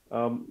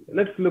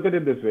 Let's look at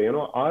it this way.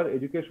 Our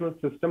educational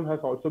system has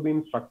also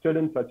been structured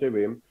in such a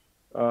way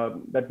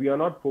that we are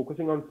not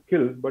focusing on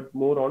skills, but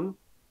more on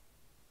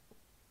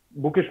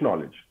bookish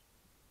knowledge.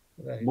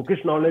 Right.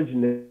 Bookish knowledge,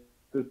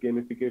 this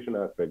gamification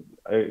aspect.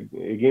 I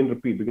again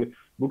repeat, because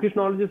bookish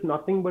knowledge is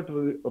nothing but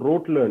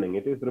rote learning.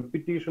 It is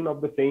repetition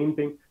of the same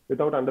thing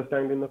without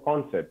understanding the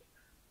concepts.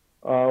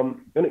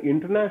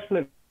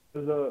 Internationally,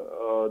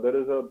 there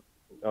is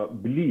a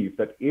belief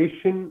that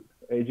Asian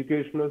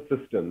educational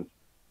systems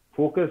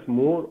focus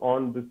more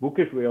on this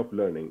bookish way of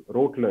learning,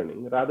 rote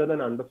learning, rather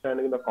than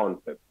understanding the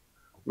concepts.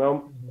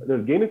 Now, the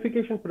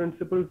gamification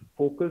principles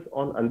focus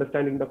on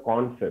understanding the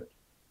concepts.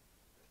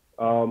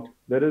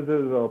 There is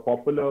a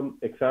popular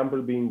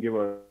example being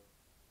given.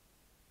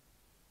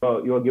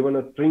 You are given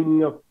a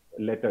string of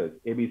letters,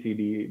 A, B, C,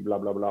 D, blah,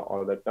 blah, blah,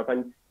 all that stuff,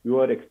 and you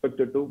are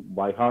expected to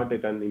by heart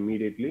it and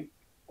immediately,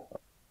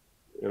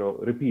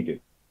 repeat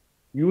it.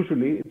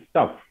 Usually it's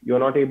tough. You're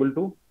not able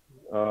to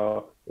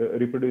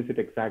reproduce it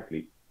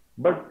exactly.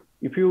 But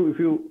if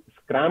you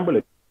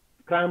scramble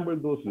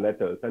those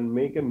letters and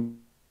make a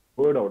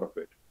word out of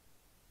it,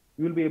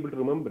 you will be able to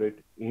remember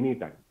it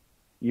anytime.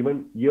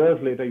 Even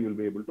years later, you will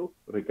be able to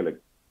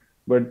recollect.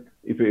 But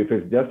if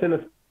it's just in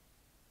a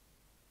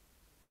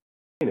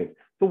minute,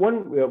 so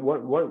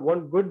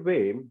one good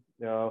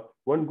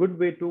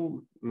way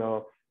to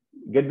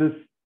get this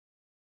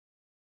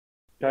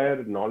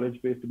entire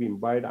knowledge base to be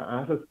imbibed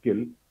as a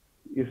skill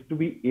is to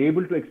be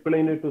able to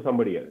explain it to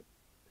somebody else,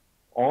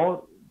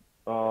 or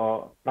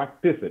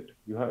practice it.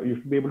 You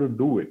should be able to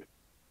do it.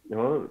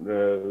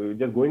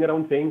 Just going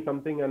around saying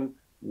something and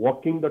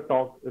walking the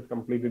talk is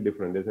completely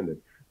different, isn't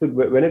it? So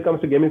when it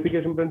comes to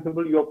gamification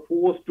principle, you're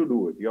forced to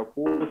do it. You're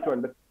forced to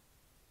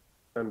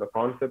understand the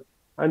concept,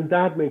 and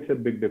that makes a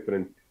big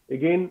difference.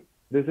 Again,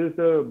 this is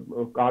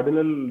the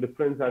cardinal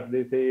difference, as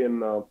they say in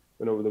the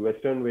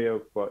Western way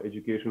of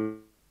education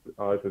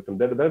system.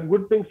 There are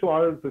good things to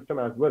our system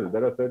as well.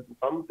 There are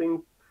some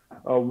things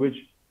which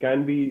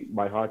can be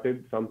by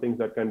hearted, some things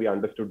that can be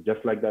understood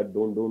just like that.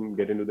 Don't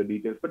get into the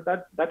details, but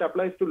that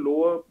applies to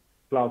lower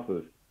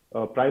classes,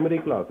 primary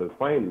classes.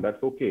 Fine,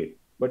 that's okay.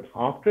 But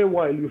after a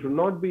while, you should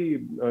not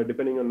be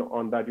depending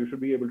on that. You should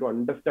be able to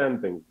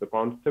understand things. The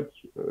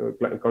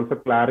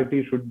concept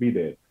clarity should be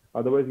there.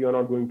 Otherwise, you are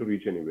not going to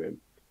reach anywhere.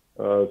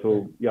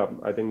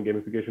 I think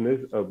gamification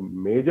is a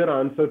major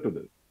answer to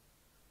this.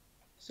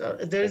 So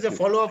there is a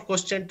follow-up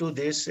question to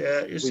this.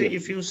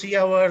 If you see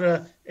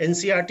our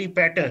NCERT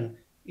pattern,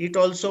 it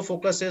also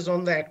focuses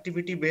on the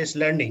activity-based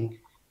learning.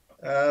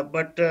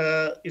 But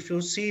if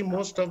you see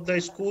most of the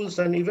schools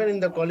and even in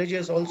the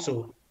colleges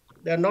also,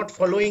 they are not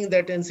following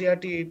that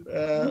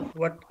NCERT,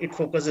 what it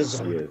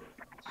focuses on. Yes.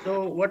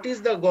 So what is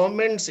the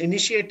government's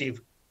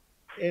initiative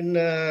in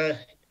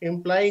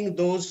implying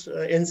those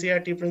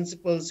NCERT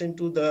principles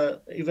into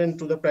even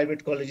to the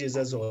private colleges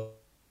as well?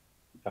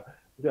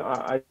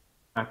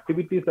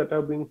 Activities that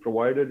are being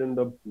provided in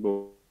the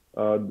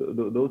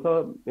those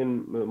are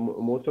in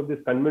most of these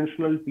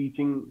conventional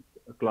teaching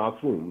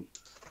classrooms.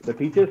 The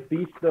teachers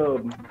teach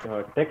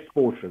the text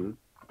portion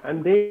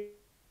and they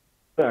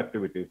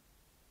activities.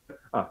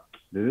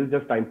 This is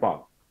just time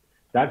pass.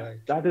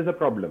 That is a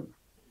problem.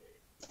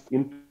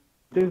 It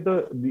is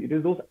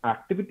those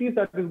activities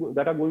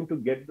that are going to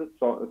get the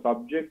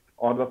subject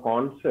or the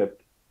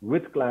concept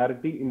with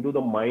clarity into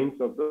the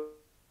minds of the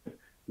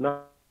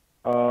now.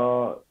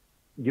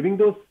 Giving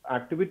those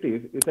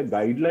activities is a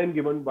guideline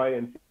given by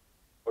NCERT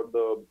for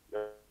the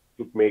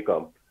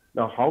maker.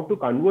 Now, how to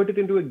convert it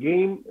into a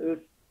game is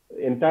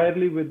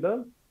entirely with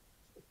the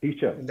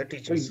teacher.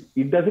 So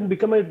it doesn't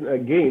become a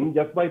game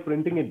just by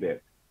printing it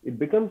there. It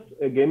becomes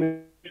a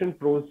gamification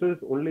process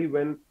only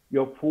when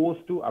you're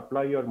forced to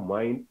apply your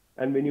mind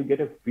and when you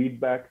get a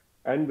feedback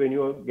and when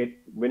you get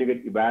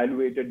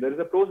evaluated. There is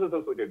a process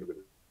associated with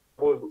it.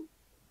 Suppose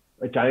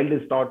a child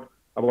is taught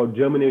about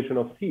germination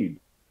of seeds.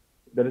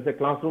 There is a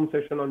classroom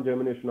session on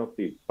germination of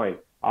seeds. Fine.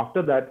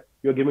 After that,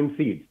 you're given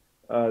seeds.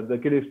 The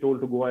kid is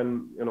told to go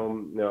and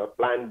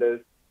plant this,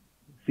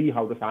 see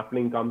how the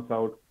sapling comes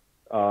out,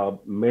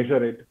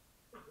 measure it.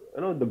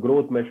 The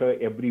growth measure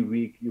every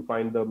week. You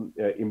find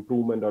the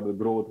improvement or the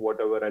growth,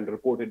 whatever, and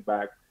report it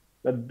back.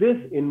 Now, this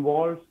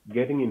involves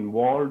getting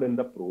involved in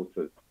the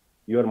process.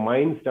 Your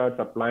mind starts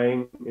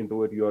applying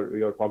into it.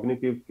 Your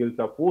cognitive skills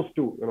are forced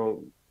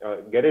to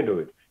get into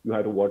it. You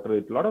have to water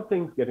it. A lot of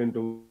things get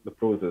into the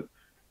process.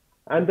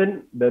 And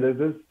then there is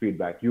this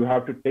feedback. You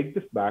have to take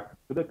this back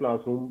to the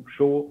classroom,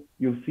 show,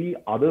 you see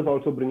others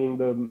also bringing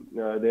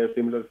their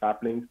similar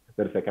saplings.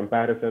 There is a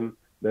comparison,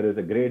 there is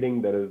a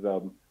grading, there is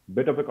a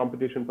bit of a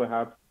competition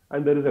perhaps,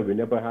 and there is a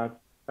winner perhaps.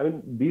 I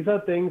mean, these are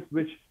things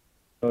which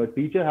a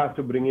teacher has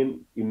to bring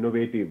in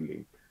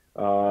innovatively.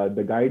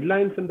 The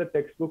guidelines in the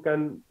textbook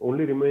can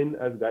only remain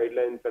as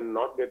guidelines and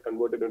not get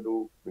converted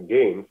into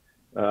games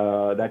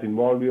that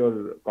involve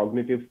your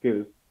cognitive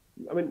skills.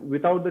 I mean,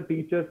 without the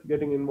teachers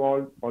getting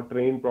involved or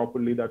trained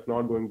properly, that's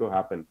not going to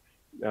happen.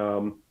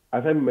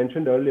 As I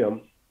mentioned earlier, a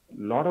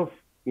lot of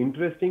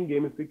interesting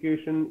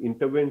gamification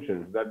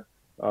interventions that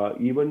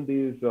even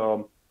these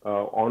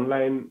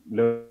online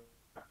learners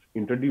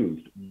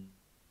introduced.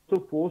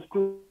 So forced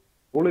to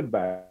roll it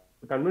back.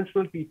 The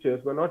conventional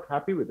teachers were not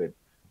happy with it,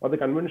 or the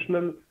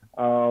conventional,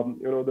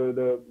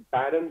 the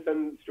parents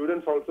and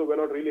students also were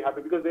not really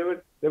happy because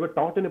they were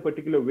taught in a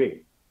particular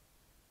way.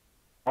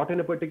 Not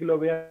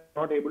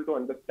able to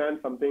understand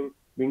something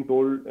being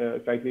told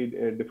slightly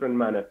different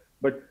manner.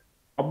 But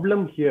the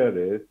problem here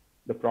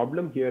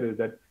is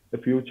that the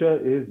future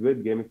is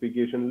with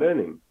gamification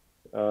learning.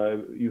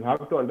 You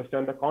have to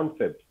understand the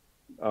concept.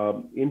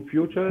 In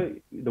future,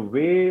 the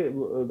way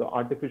the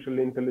artificial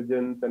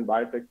intelligence and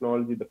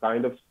biotechnology, the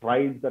kind of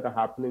strides that are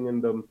happening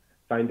in the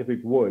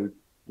scientific world,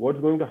 what's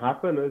going to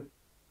happen is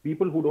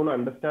people who don't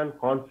understand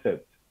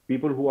concepts,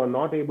 people who are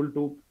not able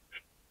to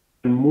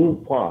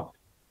move fast,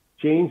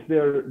 change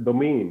their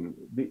domain,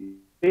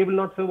 they will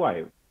not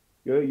survive.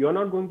 You're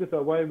not going to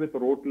survive with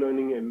rote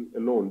learning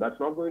alone. That's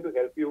not going to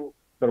help you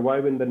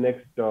survive in the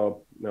next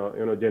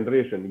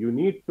generation. You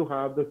need to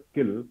have the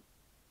skill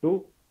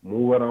to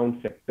move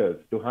around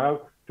sectors,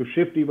 to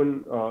shift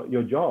even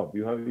your job.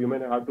 You may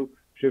have to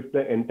shift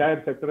the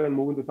entire sector and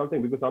move into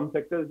something, because some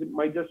sectors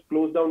might just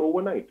close down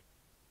overnight.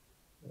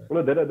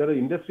 There are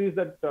industries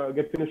that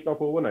get finished off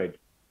overnight.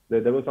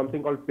 There was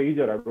something called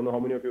pager. I don't know how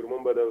many of you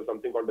remember there was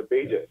something called the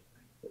pager.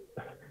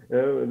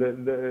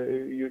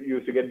 You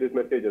used to get these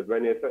messages.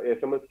 When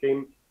SMS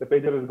came, the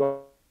pager is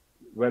gone.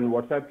 When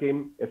WhatsApp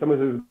came,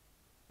 SMS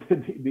is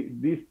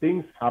these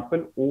things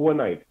happen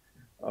overnight.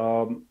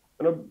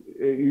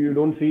 You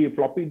don't see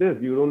floppy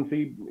disk. You don't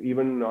see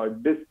even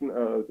disk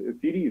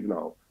CDs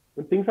now.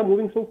 Things are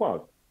moving so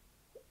fast.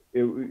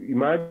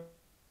 Imagine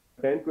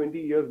 10, 20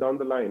 years down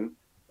the line,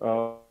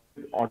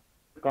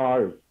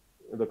 cars.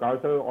 The cars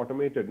are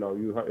automated now.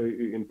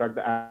 In fact,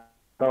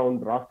 down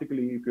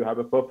drastically if you have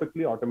a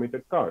perfectly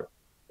automated car.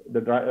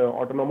 The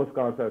autonomous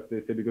cars, as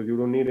they say, because you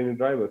don't need any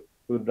drivers.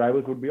 So the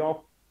drivers would be off.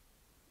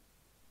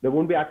 There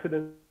won't be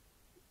accidents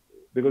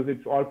because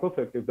it's all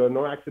perfect. If there are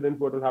no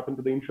accidents, what will happen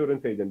to the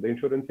insurance agent? The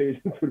insurance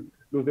agents will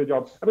lose their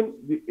jobs. I mean,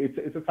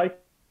 it's a cycle.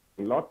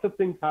 Lots of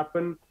things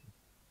happen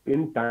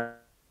in time.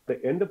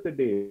 At the end of the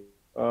day,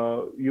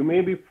 you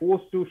may be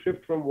forced to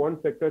shift from one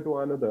sector to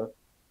another.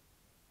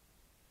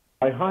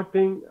 By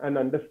hearting and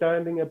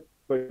understanding a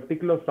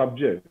particular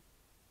subject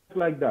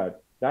like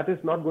that is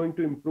not going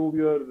to improve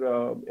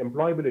your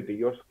employability.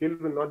 Your skill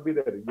will not be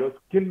there. Your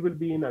skill will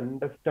be in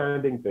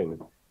understanding things,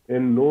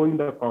 in knowing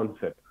the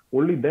concept.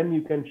 Only then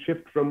you can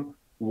shift from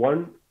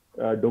one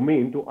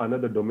domain to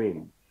another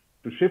domain.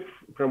 To shift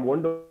from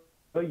one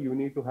domain, you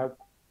need to have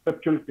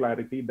conceptual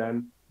clarity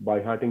than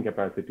by hearting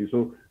capacity.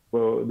 So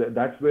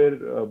that's where,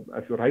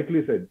 as you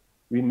rightly said,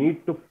 we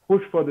need to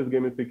push for this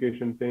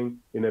gamification thing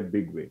in a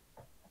big way.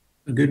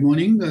 Good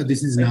morning.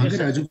 This is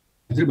Nagar.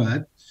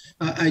 Hyderabad.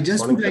 I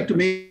just would like to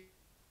make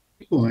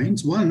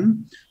points.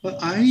 One,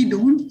 I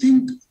don't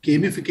think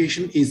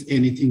gamification is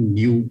anything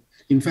new.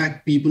 In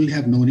fact, people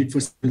have known it for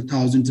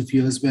thousands of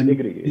years when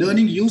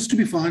learning used to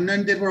be fun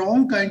and there were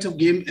all kinds of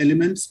game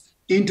elements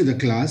into the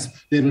class.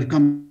 There were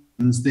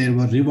commands, there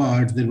were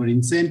rewards, there were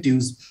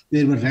incentives,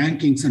 there were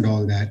rankings and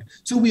all that.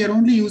 So we are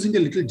only using a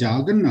little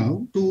jargon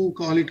now to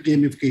call it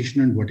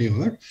gamification and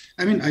whatever.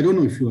 I mean, I don't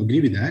know if you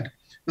agree with that.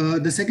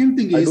 The second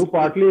thing is... I do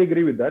partly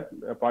agree with that.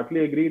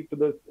 Partly agree to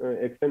the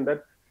extent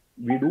that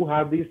we do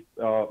have these,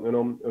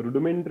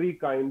 rudimentary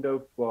kind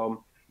of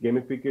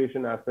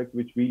gamification aspects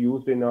which we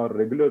used in our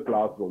regular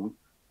classrooms.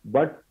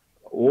 But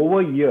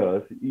over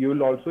years, you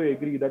will also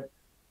agree that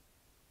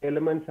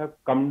elements have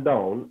come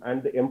down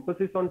and the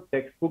emphasis on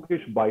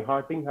textbookish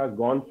by-hearting has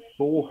gone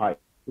so high.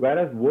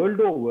 Whereas world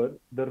over,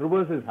 the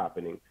reverse is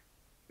happening.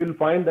 You'll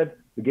find that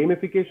the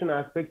gamification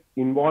aspects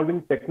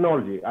involving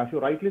technology, as you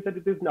rightly said,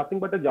 it is nothing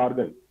but a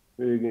jargon.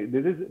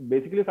 This is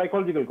basically a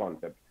psychological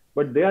concept.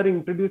 But they are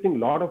introducing a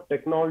lot of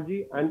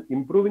technology and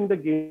improving the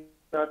game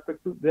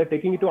aspect. They're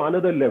taking it to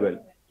another level.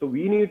 So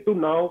we need to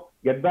now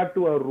get back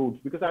to our roots,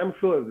 because I'm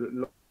sure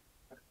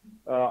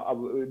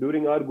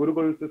during our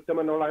Gurukul system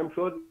and all, I'm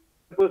sure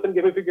person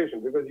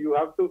gamification, because you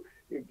have to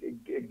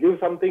give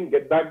something,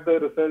 get back the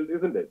result,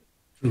 isn't it?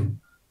 True.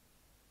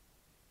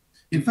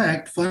 In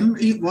fact, fun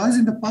was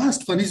in the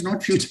past. Fun is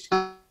not future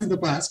in the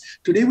past.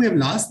 Today we have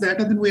lost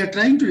that, and then we are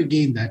trying to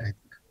regain that, I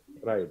think.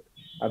 Right.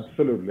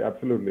 Absolutely.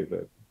 Absolutely,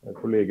 sir. I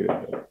fully agree,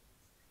 sir.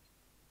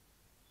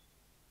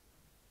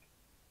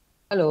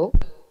 Hello.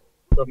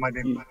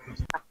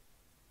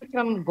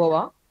 From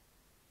Goa.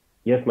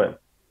 Yes, ma'am.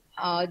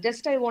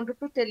 Just I wanted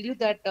to tell you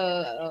that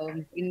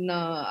in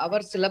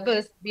our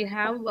syllabus, we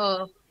have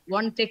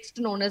one text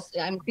known as,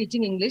 I'm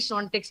teaching English,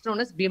 one text known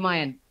as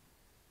Bimayan.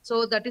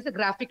 So that is a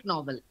graphic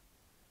novel.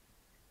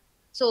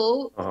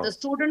 So the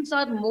students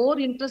are more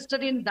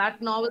interested in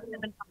that novel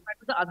than compared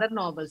to the other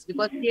novels,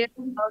 because here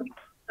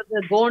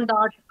the Gond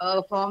art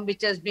form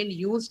which has been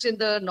used in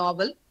the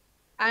novel,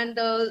 and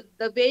the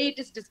way it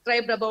is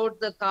described about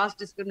the caste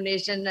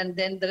discrimination and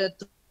then the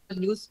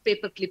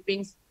newspaper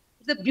clippings.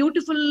 It's a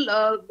beautiful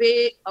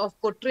way of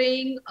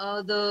portraying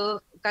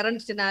the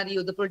current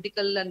scenario, the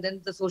political and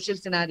then the social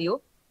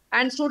scenario.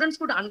 And students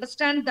could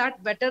understand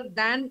that better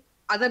than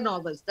other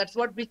novels. That's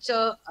what which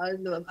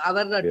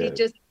our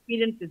teachers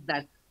experience is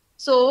that.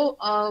 So,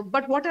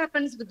 but what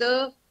happens with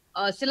the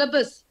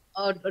syllabus,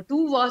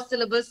 too vast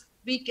syllabus,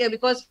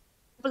 because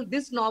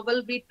this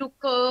novel we took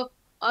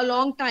a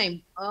long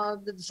time,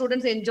 the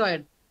students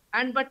enjoyed.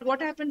 But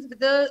what happens with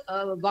the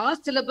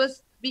vast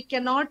syllabus, we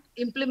cannot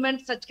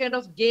implement such kind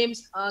of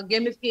games,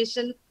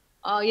 gamification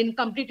in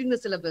completing the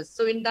syllabus.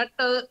 So in that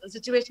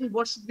situation,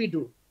 what should we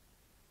do?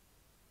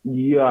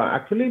 Yeah,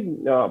 actually,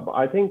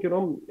 I think,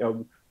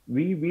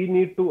 we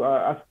need to,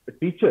 as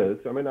teachers,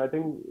 I mean, I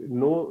think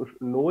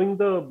knowing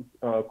the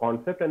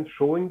concept and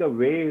showing the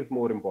way is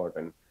more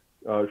important.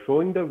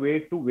 Showing the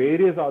way to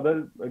various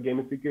other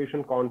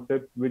gamification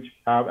concepts which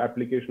have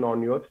application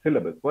on your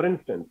syllabus. For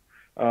instance,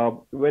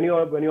 when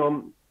you're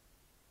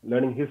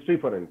learning history,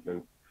 for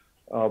instance,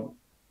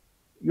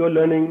 you're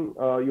learning,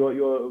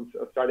 you're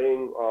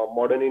studying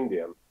modern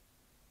India.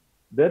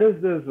 There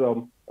is this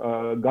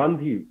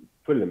Gandhi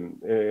film,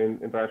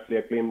 internationally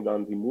acclaimed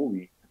Gandhi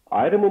movie.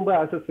 I remember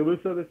as a civil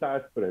service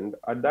aspirant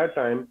at that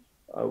time,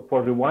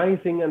 for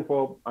revising and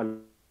for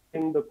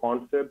understanding the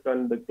concept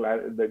and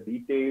the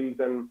details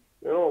and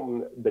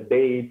the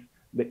dates,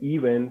 the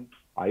events,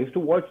 I used to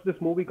watch this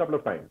movie a couple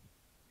of times.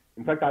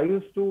 In fact, I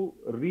used to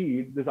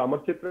read this Amar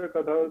Chitra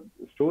Katha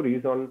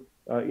stories on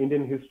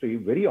Indian history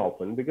very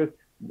often, because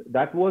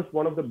that was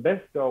one of the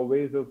best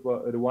ways of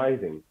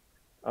revising.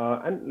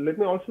 And let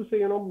me also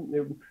say,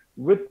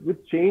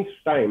 with changed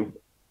times,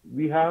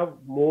 we have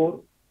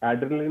more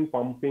adrenaline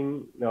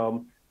pumping,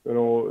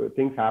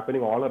 things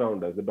happening all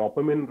around us. The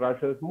dopamine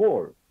rushes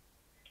more.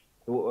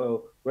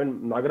 So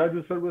when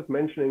Nagaraj sir was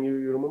mentioning,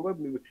 you remember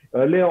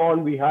earlier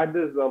on we had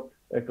this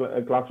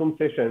classroom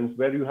sessions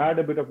where you had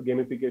a bit of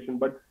gamification,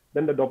 but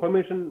then the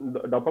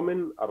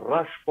dopamine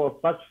rush for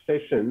such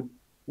sessions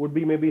would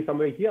be maybe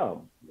somewhere here.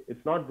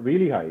 It's not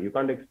really high. You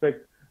can't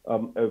expect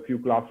a few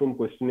classroom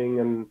questioning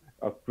and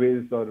a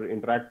quiz or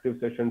interactive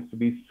sessions to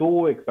be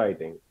so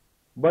exciting.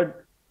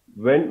 But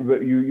when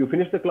you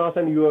finish the class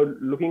and you are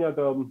looking at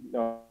a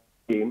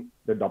game,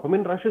 the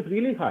dopamine rush is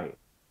really high.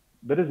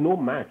 There is no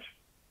match.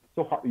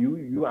 So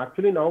you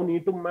actually now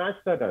need to match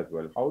that as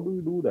well. How do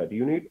you do that?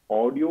 You need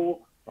audio,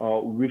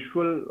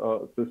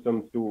 visual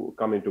systems to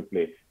come into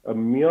play. A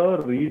mere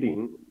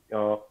reading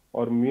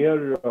or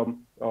mere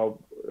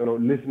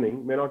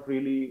listening may not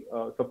really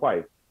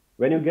suffice.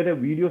 When you get a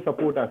video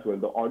support as well,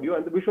 the audio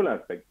and the visual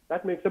aspect,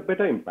 that makes a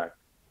better impact.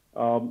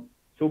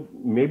 So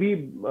maybe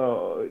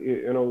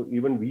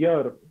even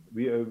VR,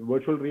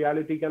 virtual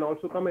reality can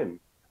also come in.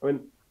 I mean,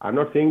 I'm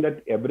not saying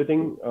that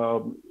everything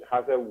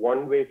has a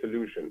one-way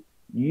solution.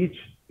 Each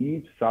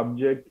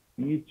subject,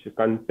 each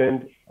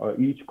content,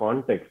 each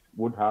context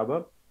would have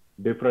a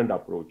different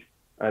approach.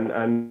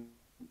 And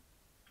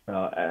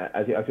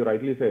as you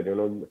rightly said,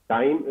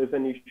 time is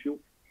an issue,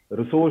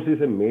 resource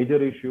is a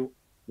major issue.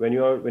 When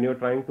you're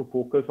trying to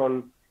focus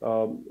on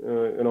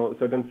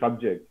certain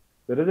subjects,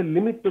 there is a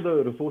limit to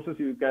the resources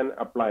you can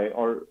apply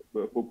or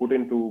put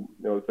into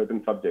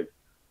certain subjects,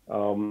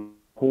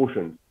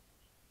 portions.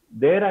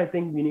 There, I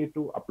think we need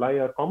to apply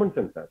our common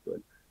sense as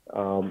well.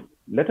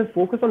 Let us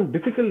focus on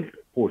difficult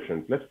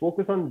portions. Let's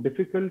focus on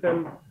difficult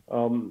and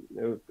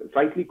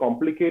slightly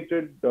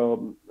complicated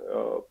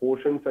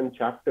portions and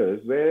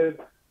chapters where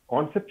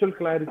conceptual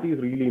clarity is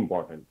really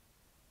important.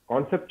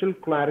 Conceptual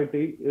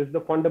clarity is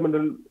the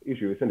fundamental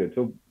issue, isn't it?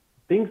 So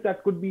things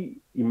that could be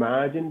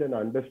imagined and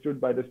understood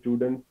by the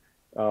students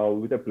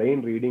with a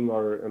plain reading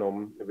or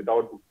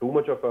without too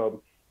much of a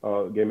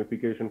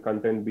gamification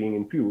content being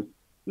infused,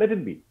 let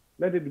it be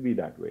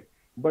that way.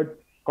 But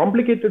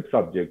complicated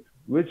subjects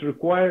which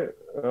require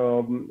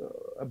a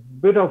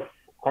bit of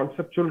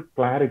conceptual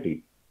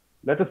clarity,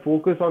 let us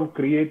focus on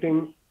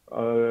creating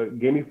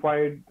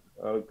gamified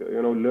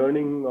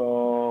learning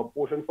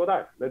portion for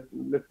that.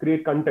 Let's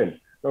create content.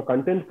 Now,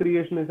 content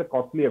creation is a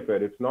costly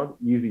affair. It's not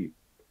easy,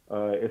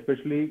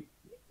 especially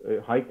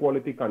high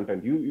quality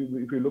content.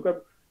 If you look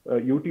at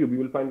YouTube, you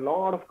will find a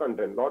lot of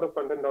content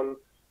on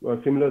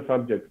similar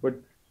subjects.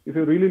 But if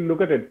you really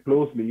look at it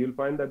closely, you'll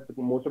find that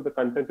most of the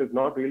content is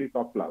not really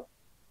top class,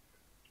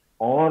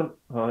 or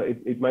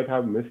it might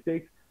have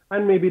mistakes,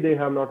 and maybe they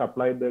have not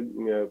applied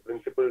the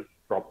principles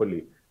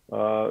properly.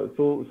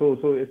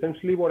 So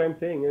essentially, what I'm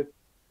saying is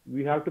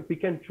we have to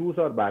pick and choose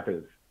our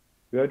battles.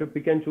 We have to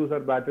pick and choose our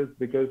battles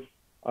because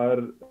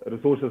our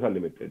resources are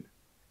limited.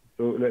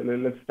 So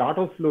let's start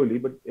off slowly,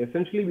 but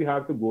essentially we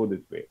have to go this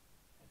way.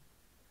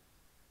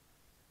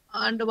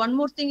 And one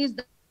more thing is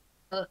the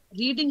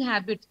reading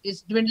habit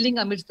is dwindling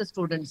amidst the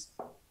students.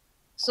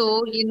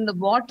 So in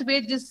what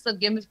way this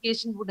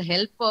gamification would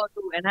help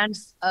to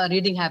enhance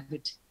reading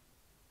habit?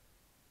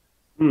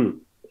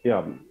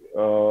 Yeah.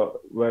 I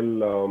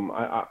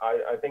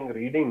think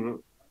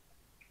reading,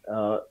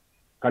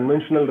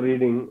 conventional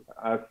reading,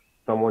 as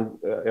someone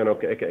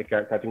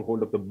catching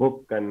hold of the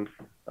book and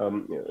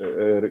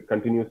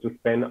continues to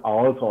spend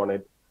hours on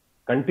it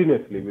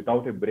continuously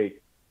without a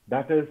break,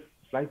 that is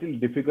slightly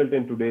difficult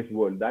in today's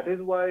world. That is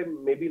why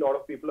maybe a lot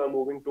of people are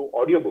moving to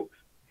audiobooks.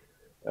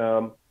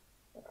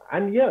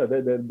 And yeah,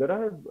 there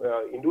are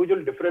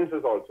individual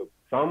differences also.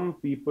 Some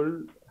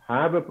people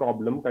have a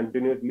problem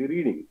continuously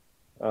reading.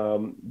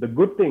 The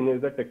good thing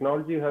is that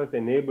technology has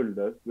enabled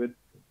us with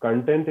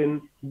content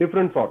in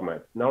different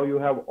formats. Now you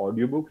have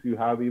audiobooks, you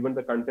have even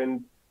the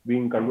content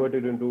being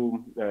converted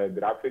into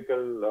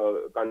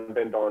graphical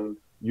content on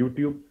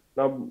YouTube.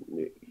 Now,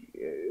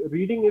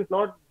 reading is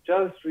not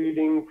just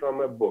reading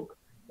from a book.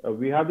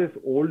 We have this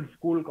old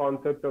school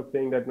concept of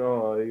saying that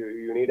no,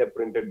 you need a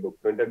printed book.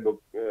 Printed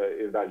book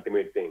is the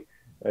ultimate thing.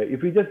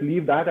 If we just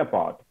leave that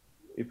apart,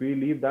 if we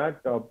leave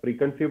that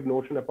preconceived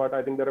notion apart,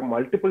 I think there are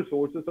multiple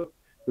sources of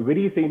the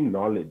very same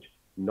knowledge.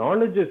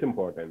 Knowledge is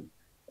important.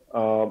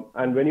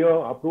 And when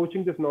you're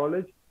approaching this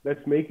knowledge,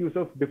 let's make use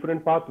of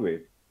different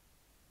pathways.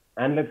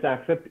 And let's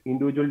accept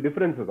individual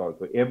differences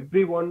also.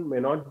 Everyone may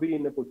not be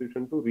in a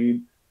position to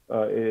read,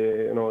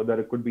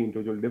 there could be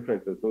individual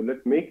differences. So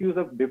let's make use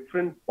of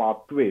different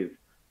pathways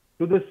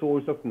to the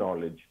source of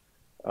knowledge.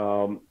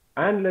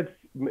 And let's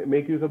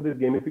make use of these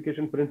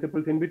gamification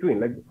principles in between.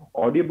 Like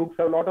audiobooks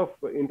have a lot of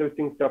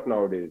interesting stuff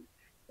nowadays.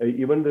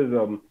 Even there's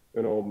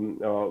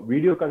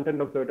video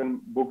content of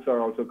certain books are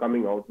also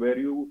coming out where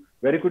you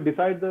could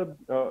decide the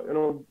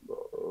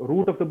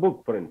route of the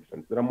book. For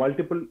instance, there are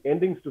multiple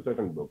endings to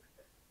certain books,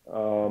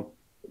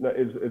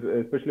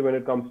 especially when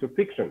it comes to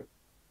fiction.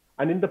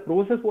 And in the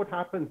process, what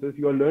happens is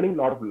you are learning a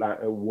lot of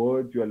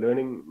words, you are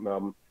learning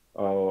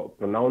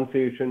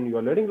pronunciation, you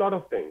are learning a lot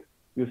of things.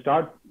 You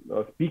start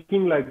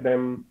speaking like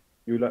them.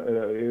 You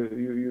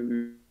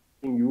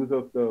use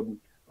of the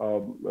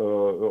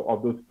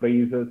of those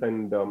phrases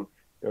and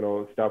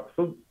stuff.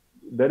 So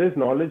there is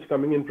knowledge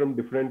coming in from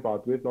different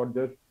pathways, not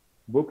just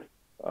books.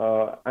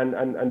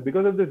 And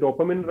because of this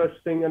dopamine rush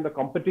thing and the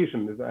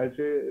competition, I say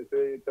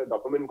it's a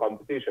dopamine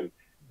competition.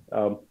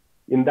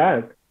 In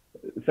that,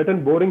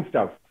 certain boring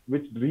stuff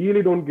which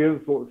really don't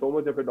give so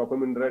much of a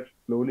dopamine rush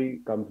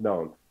slowly comes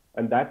down.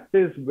 And that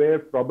is where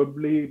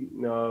probably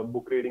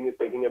book reading is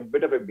taking a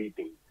bit of a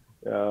beating.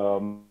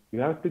 You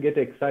have to get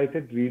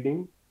excited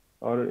reading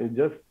or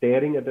just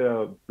staring at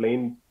a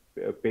plain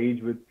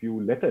page with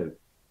few letters.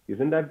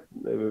 Isn't that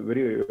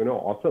very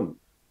awesome?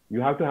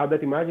 You have to have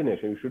that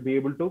imagination. You should be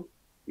able to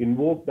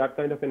invoke that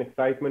kind of an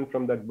excitement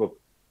from that book.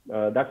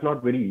 That's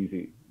not very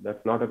easy.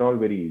 That's not at all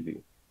very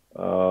easy.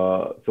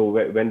 So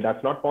when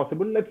that's not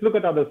possible, let's look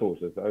at other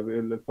sources.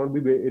 Let's not be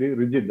very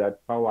rigid. That's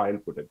how I'll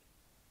put it.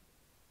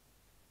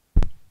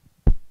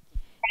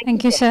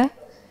 Thank you, sir.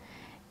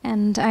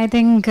 And I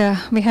think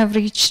we have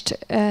reached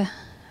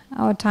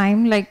our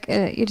time, like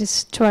it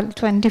is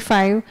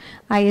 12:25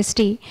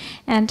 IST.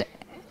 And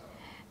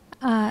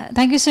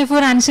thank you, sir, for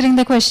answering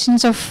the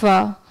questions of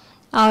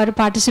our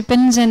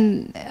participants,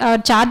 and our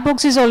chat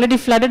box is already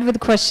flooded with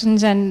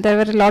questions, and there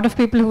were a lot of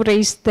people who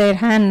raised their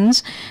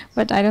hands,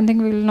 but I don't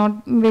think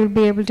we'll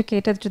be able to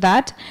cater to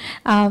that.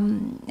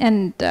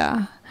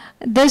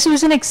 This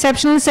was an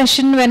exceptional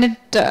session when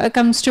it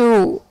comes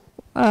to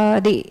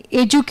the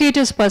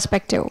educator's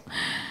perspective.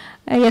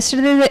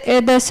 Yesterday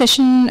the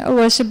session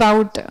was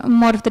about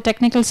more of the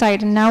technical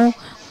side, and now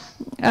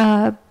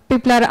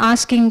people are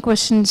asking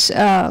questions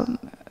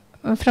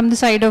from the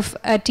side of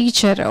a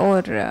teacher or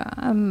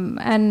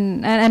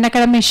an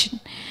academician.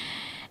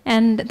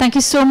 And thank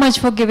you so much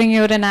for giving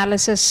your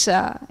analysis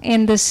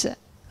in this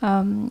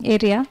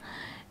area.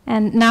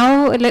 And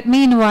now let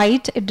me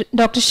invite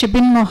Dr.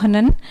 Shibin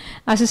Mohanan,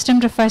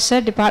 Assistant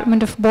Professor,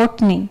 Department of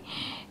Botany,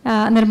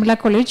 Nirmala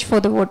College, for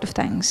the vote of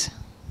thanks.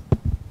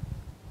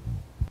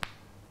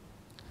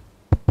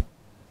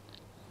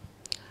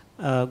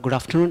 Good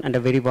afternoon and a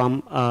very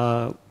warm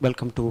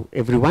welcome to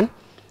everyone.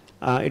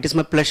 It is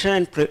my pleasure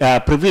and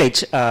privilege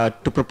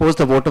to propose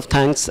the vote of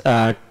thanks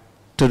to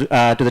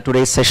the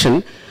today's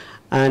session.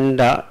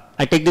 And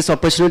I take this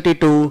opportunity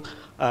to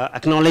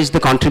acknowledge the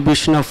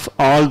contribution of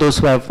all those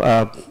who have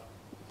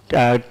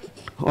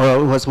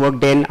who has worked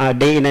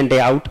day in and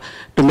day out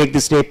to make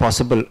this day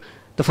possible.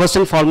 The first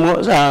and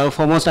foremost,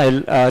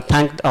 I'll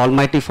thank the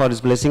Almighty for His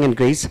blessing and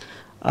grace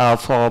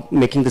for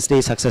making this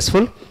day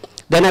successful.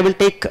 Then I will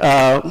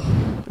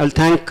I'll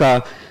thank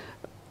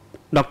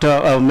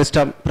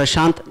Mr.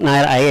 Prashanth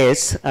Nair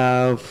IAS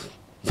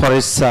for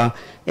his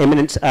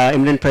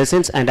eminent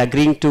presence and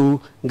agreeing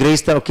to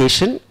grace the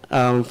occasion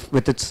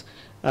with its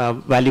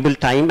valuable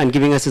time and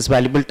giving us his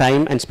valuable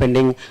time and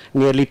spending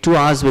nearly 2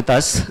 hours with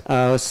us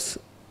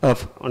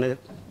on a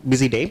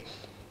busy day.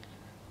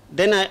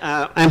 Then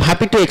I'm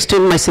happy to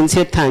extend my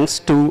sincere thanks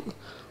to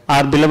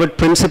our beloved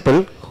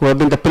principal, who have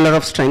been the pillar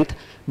of strength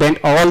behind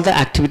all the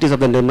activities of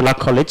the Nirmala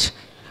College,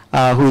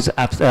 who is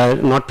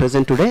not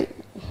present today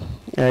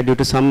due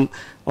to some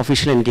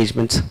official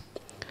engagements.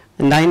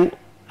 And then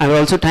I would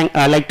also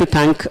like to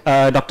thank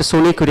Dr.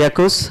 Soni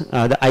Kuriakos,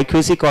 the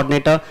IQAC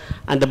coordinator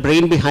and the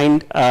brain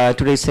behind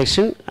today's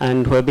session,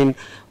 and who have been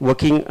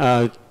working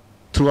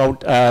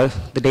throughout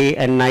the day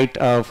and night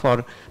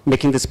for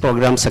making this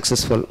program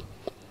successful.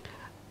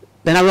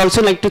 Then I would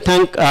also like to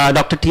thank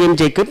Dr. T.M.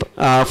 Jacob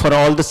for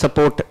all the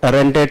support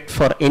rendered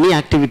for any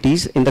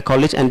activities in the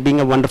college and being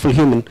a wonderful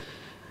human.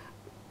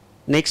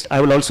 Next, I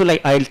will also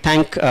I'll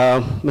thank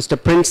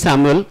Mr. Prince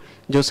Samuel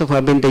Joseph, who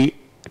have been the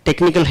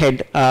technical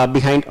head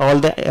behind all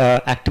the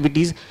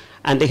activities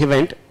and the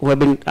event, who have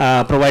been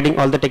providing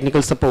all the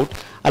technical support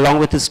along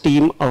with his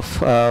team of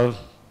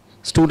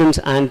students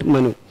and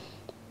Manu.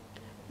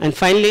 And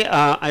finally,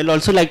 I'll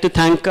also like to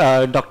thank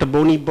Dr.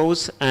 Boni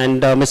Bose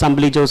and Ms.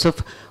 Ambali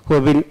Joseph, who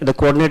have been the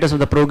coordinators of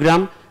the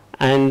program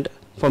and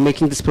for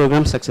making this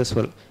program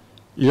successful.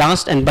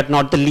 Last but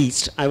not the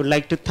least, I would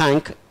like to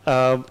thank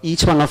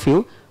each one of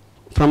you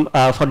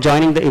for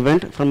joining the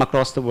event from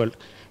across the world.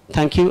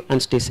 Thank you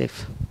and stay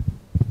safe.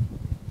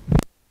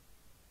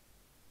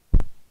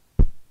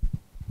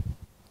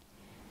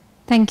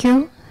 Thank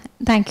you.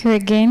 Thank you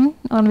again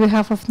on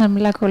behalf of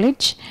Nirmala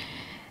College.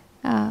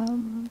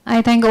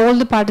 I thank all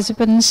the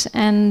participants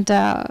and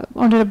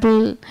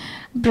Honorable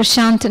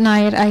Prashanth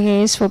Nair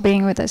IAS for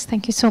being with us.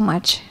 Thank you so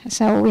much.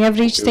 So we have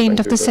reached the end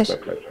of the session.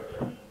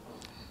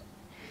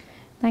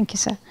 Thank you,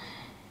 sir.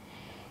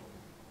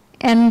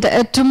 And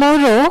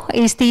tomorrow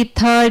is the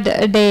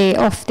 3rd day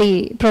of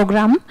the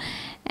program,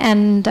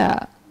 and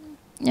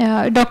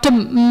Dr.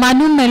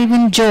 Manu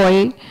Melvin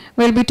Joy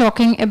will be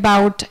talking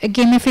about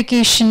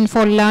gamification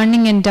for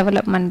learning and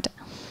development.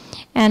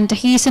 And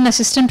he is an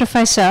assistant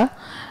professor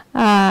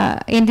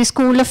in the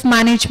School of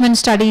Management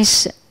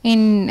Studies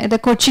in the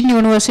Cochin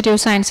University of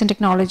Science and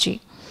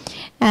Technology.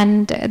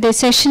 And the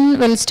session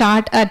will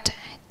start at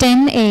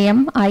 10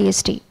 a.m.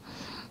 IST.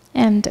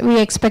 And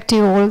we expect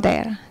you all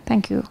there.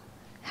 Thank you.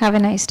 Have a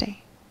nice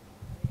day.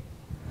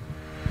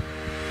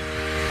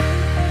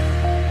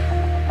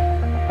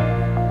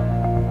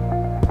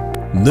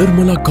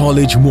 Nirmala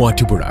College,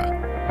 Muvattupuzha.